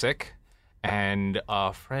Classic, and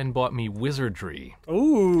a friend bought me Wizardry.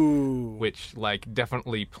 Ooh, which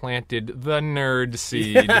definitely planted the nerd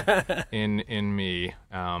seed in me.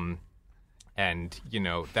 And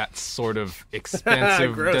that sort of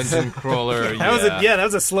expensive dungeon crawler. That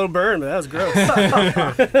was a slow burn, but that was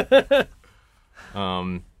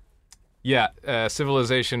gross.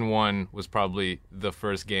 Civilization 1 was probably the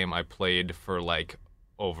first game I played for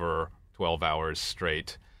over 12 hours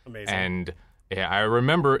straight. Amazing. And I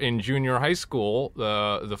remember in junior high school,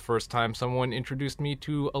 the first time someone introduced me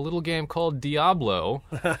to a little game called Diablo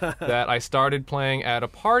that I started playing at a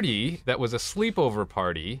party that was a sleepover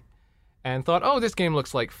party. And thought, oh, this game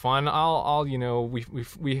looks like fun. I'll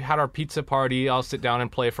we had our pizza party. I'll sit down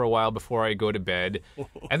and play for a while before I go to bed.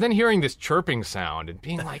 And then hearing this chirping sound and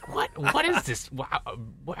being like, what is this? Wow,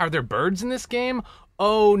 are there birds in this game?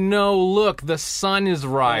 Oh no, look, the sun is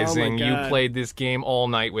rising. Oh, you played this game all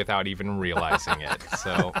night without even realizing it.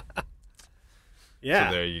 So yeah,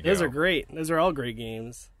 so there you go. Those are great. Those are all great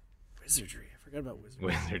games. Wizardry. I forgot about Wizardry.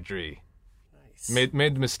 Wizardry. Made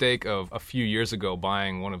the mistake of a few years ago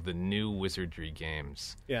buying one of the new Wizardry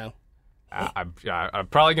games. Yeah. I'm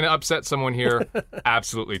probably going to upset someone here.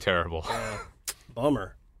 Absolutely terrible.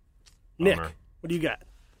 Bummer. Nick, what do you got?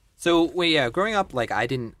 So, growing up, I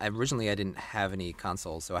didn't have any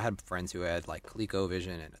consoles, so I had friends who had,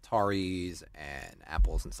 ColecoVision and Ataris and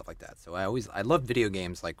Apples and stuff like that. So I loved video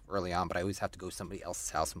games, early on, but I always have to go to somebody else's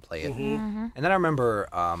house and play it. Mm-hmm. And then I remember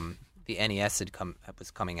the NES was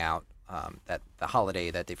coming out. That the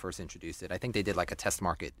holiday that they first introduced it. I think they did a test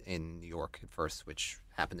market in New York at first, which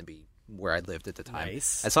happened to be where I lived at the time.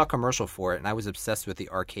 Nice. I saw a commercial for it, and I was obsessed with the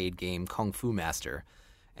arcade game Kung Fu Master.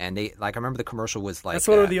 And they I remember the commercial was that's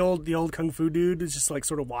one of the old Kung Fu dude who just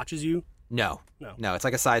sort of watches you. No. It's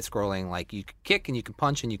a side-scrolling. You can kick and you can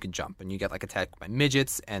punch and you can jump, and you get attacked by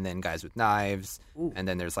midgets and then guys with knives. Ooh. And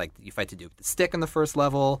then there's you fight to do with the stick in the first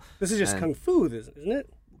level. This is just Kung Fu, isn't it?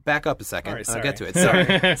 Back up a second. Right, I'll get to it.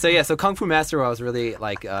 Sorry. So Kung Fu Master, I was really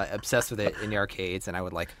obsessed with it in the arcades, and I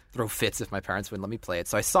would throw fits if my parents wouldn't let me play it.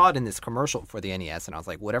 So I saw it in this commercial for the NES, and I was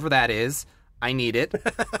like, whatever that is, I need it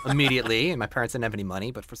immediately. And my parents didn't have any money,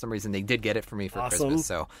 but for some reason they did get it for me for Christmas.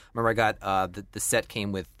 So I remember I got the set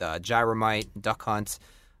came with Gyromite, Duck Hunt,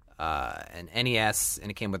 an NES, and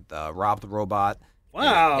it came with Rob the Robot.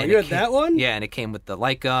 Wow, you had that one? Yeah, and it came with the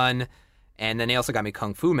light gun, and then they also got me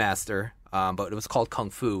Kung Fu Master. But it was called Kung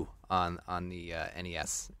Fu on the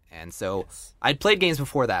NES. And so I'd played games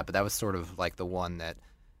before that, but that was sort of the one that,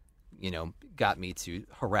 got me to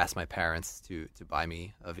harass my parents to buy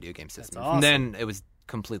me a video game system. That's awesome. And then it was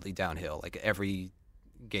completely downhill. Every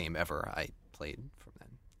game ever I played from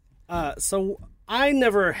then. So I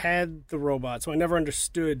never had the robot, so I never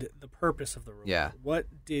understood the purpose of the robot. Yeah. What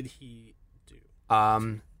did he do?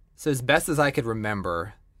 So as best as I could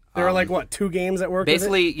remember... There were 2 games that worked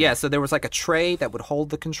basically, with it? yeah, so there was a tray that would hold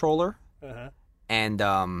the controller. Uh-huh. And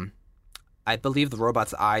I believe the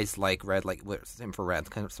robot's eyes red, infrared,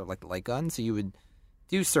 kind of like the light gun. So you would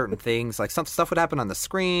do certain things, some stuff would happen on the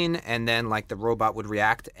screen, and then the robot would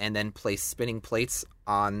react and then place spinning plates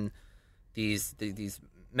on these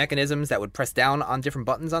mechanisms that would press down on different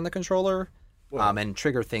buttons on the controller, and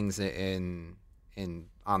trigger things in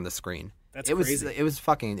on the screen. That's crazy. It was a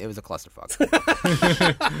clusterfuck.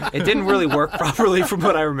 It didn't really work properly from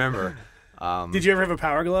what I remember. Did you ever have a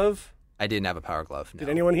Power Glove? I didn't have a Power Glove. No. Did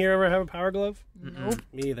anyone here ever have a Power Glove? Nope.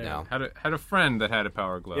 Me either. No. Had a friend that had a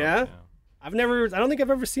Power Glove. Yeah? I don't think I've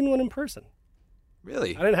ever seen one in person.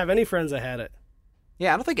 Really? I didn't have any friends that had it.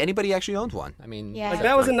 Yeah, I don't think anybody actually owned one. I mean, Yeah.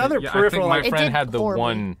 That was another peripheral. I think my friend did had the poorly.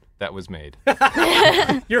 one that was made.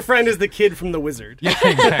 Your friend is the kid from The Wizard. Yeah,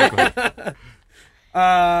 exactly.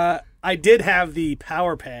 I did have the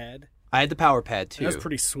Power Pad. I had the Power Pad too. That was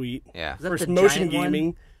pretty sweet. Yeah. Is that First the motion giant one?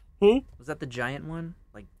 gaming. Was that the giant one?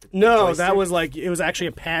 Like the No, joystick? that was like it was actually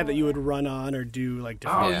a pad that you would run on or do like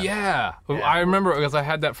different. Oh yeah. I remember because I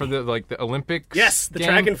had that for the Olympics. Yes, the game.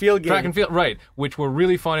 track and field game. Track and field, right? Which were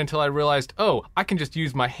really fun until I realized, I can just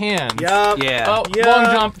use my hands. Yup. Yeah. Oh, Yeah. long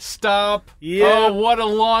jump, stop. Yeah. Oh, what a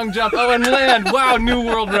long jump. Oh, and land. Wow, new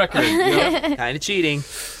world record. Yep. Kind of cheating.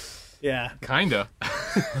 Yeah. Kinda.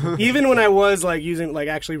 Even when I was like using like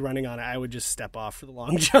actually running on it, I would just step off for the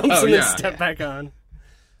long jumps Oh, and then yeah. step back on.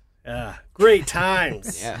 Yeah. Great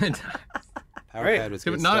times. Yeah. Power Right. pad was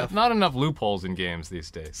Yeah, good but stuff. not enough loopholes in games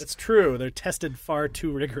these days. That's true. They're tested far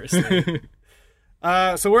too rigorously.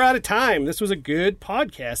 So we're out of time. This was a good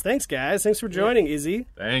podcast. Thanks, guys. Thanks for joining, Izzy.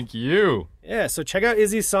 Thank you. Yeah, so check out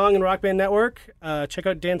Izzy's song and Rock Band Network. Check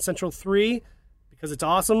out Dance Central 3 because it's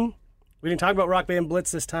awesome. We didn't talk about Rock Band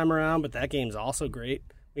Blitz this time around, but that game's also great.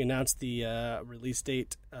 We announced the release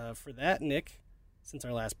date for that, Nick, since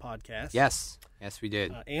our last podcast. Yes, we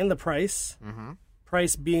did. And the price. Mm-hmm.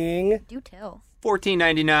 Price being Do tell.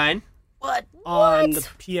 $14.99. What? on the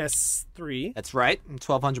PS3. That's right.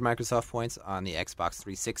 1,200 Microsoft points on the Xbox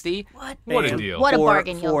 360. What a And deal. What a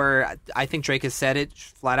bargain, yo. For I think Drake has said it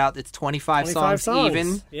flat out. It's 25 25 songs.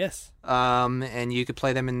 even. Yes. And you could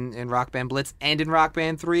play them in Rock Band Blitz and in Rock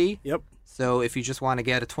Band 3. Yep. So if you just want to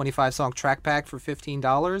get a 25-song track pack for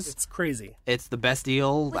 $15, It's crazy. it's the best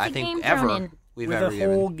deal With I the think game ever thrown in. we've With ever a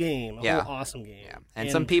whole given. game. A Yeah. whole awesome game. Yeah. And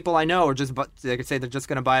some people I know are just they could say they're just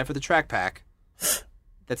going to buy it for the track pack.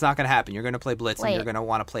 That's not going to happen. You're going to play Blitz Play and you're it. going to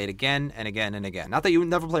want to play it again and again and again. Not that you would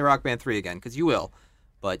never play Rock Band 3 again, because you will.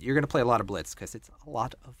 But you're going to play a lot of Blitz because it's a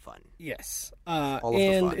lot of fun. Yes. All of the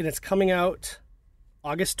and fun. it's coming out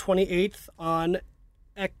August 28th on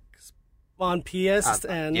PS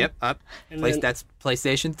and Yep. Up. and then- That's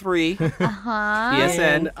PlayStation 3. Uh-huh. PSN.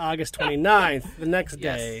 and August 29th, the next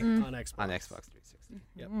Yes. day Mm. on Xbox. On Xbox 360.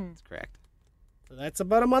 Yep. That's correct. So that's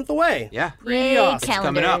about a month away. Yeah. Yay, awesome. It's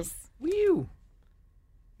coming up. calendars. Woo.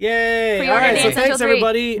 Yay! Pre-order All right, so Dance thanks Central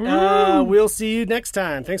 3. everybody. We'll see you next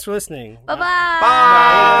time. Thanks for listening. Bye-bye.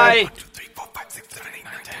 Bye. 2, 3, 4, 5, 6, 7, 8,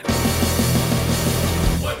 9, 10.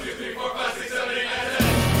 1, 2, 3, 4, 5, 6, 7, 8, 9,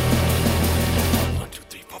 10. 1, 2,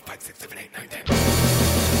 3, 4, 5, 6, 7, 8, 9, 10.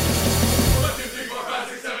 1, 2, 3, 4, 5,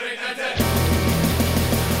 6, 7, 8, 9, 10.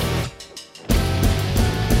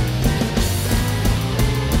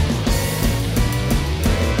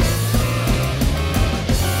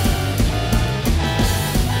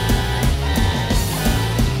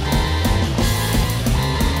 One,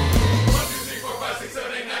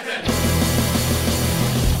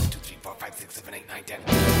 two, three, four, five, six, seven, eight, nine,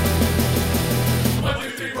 10.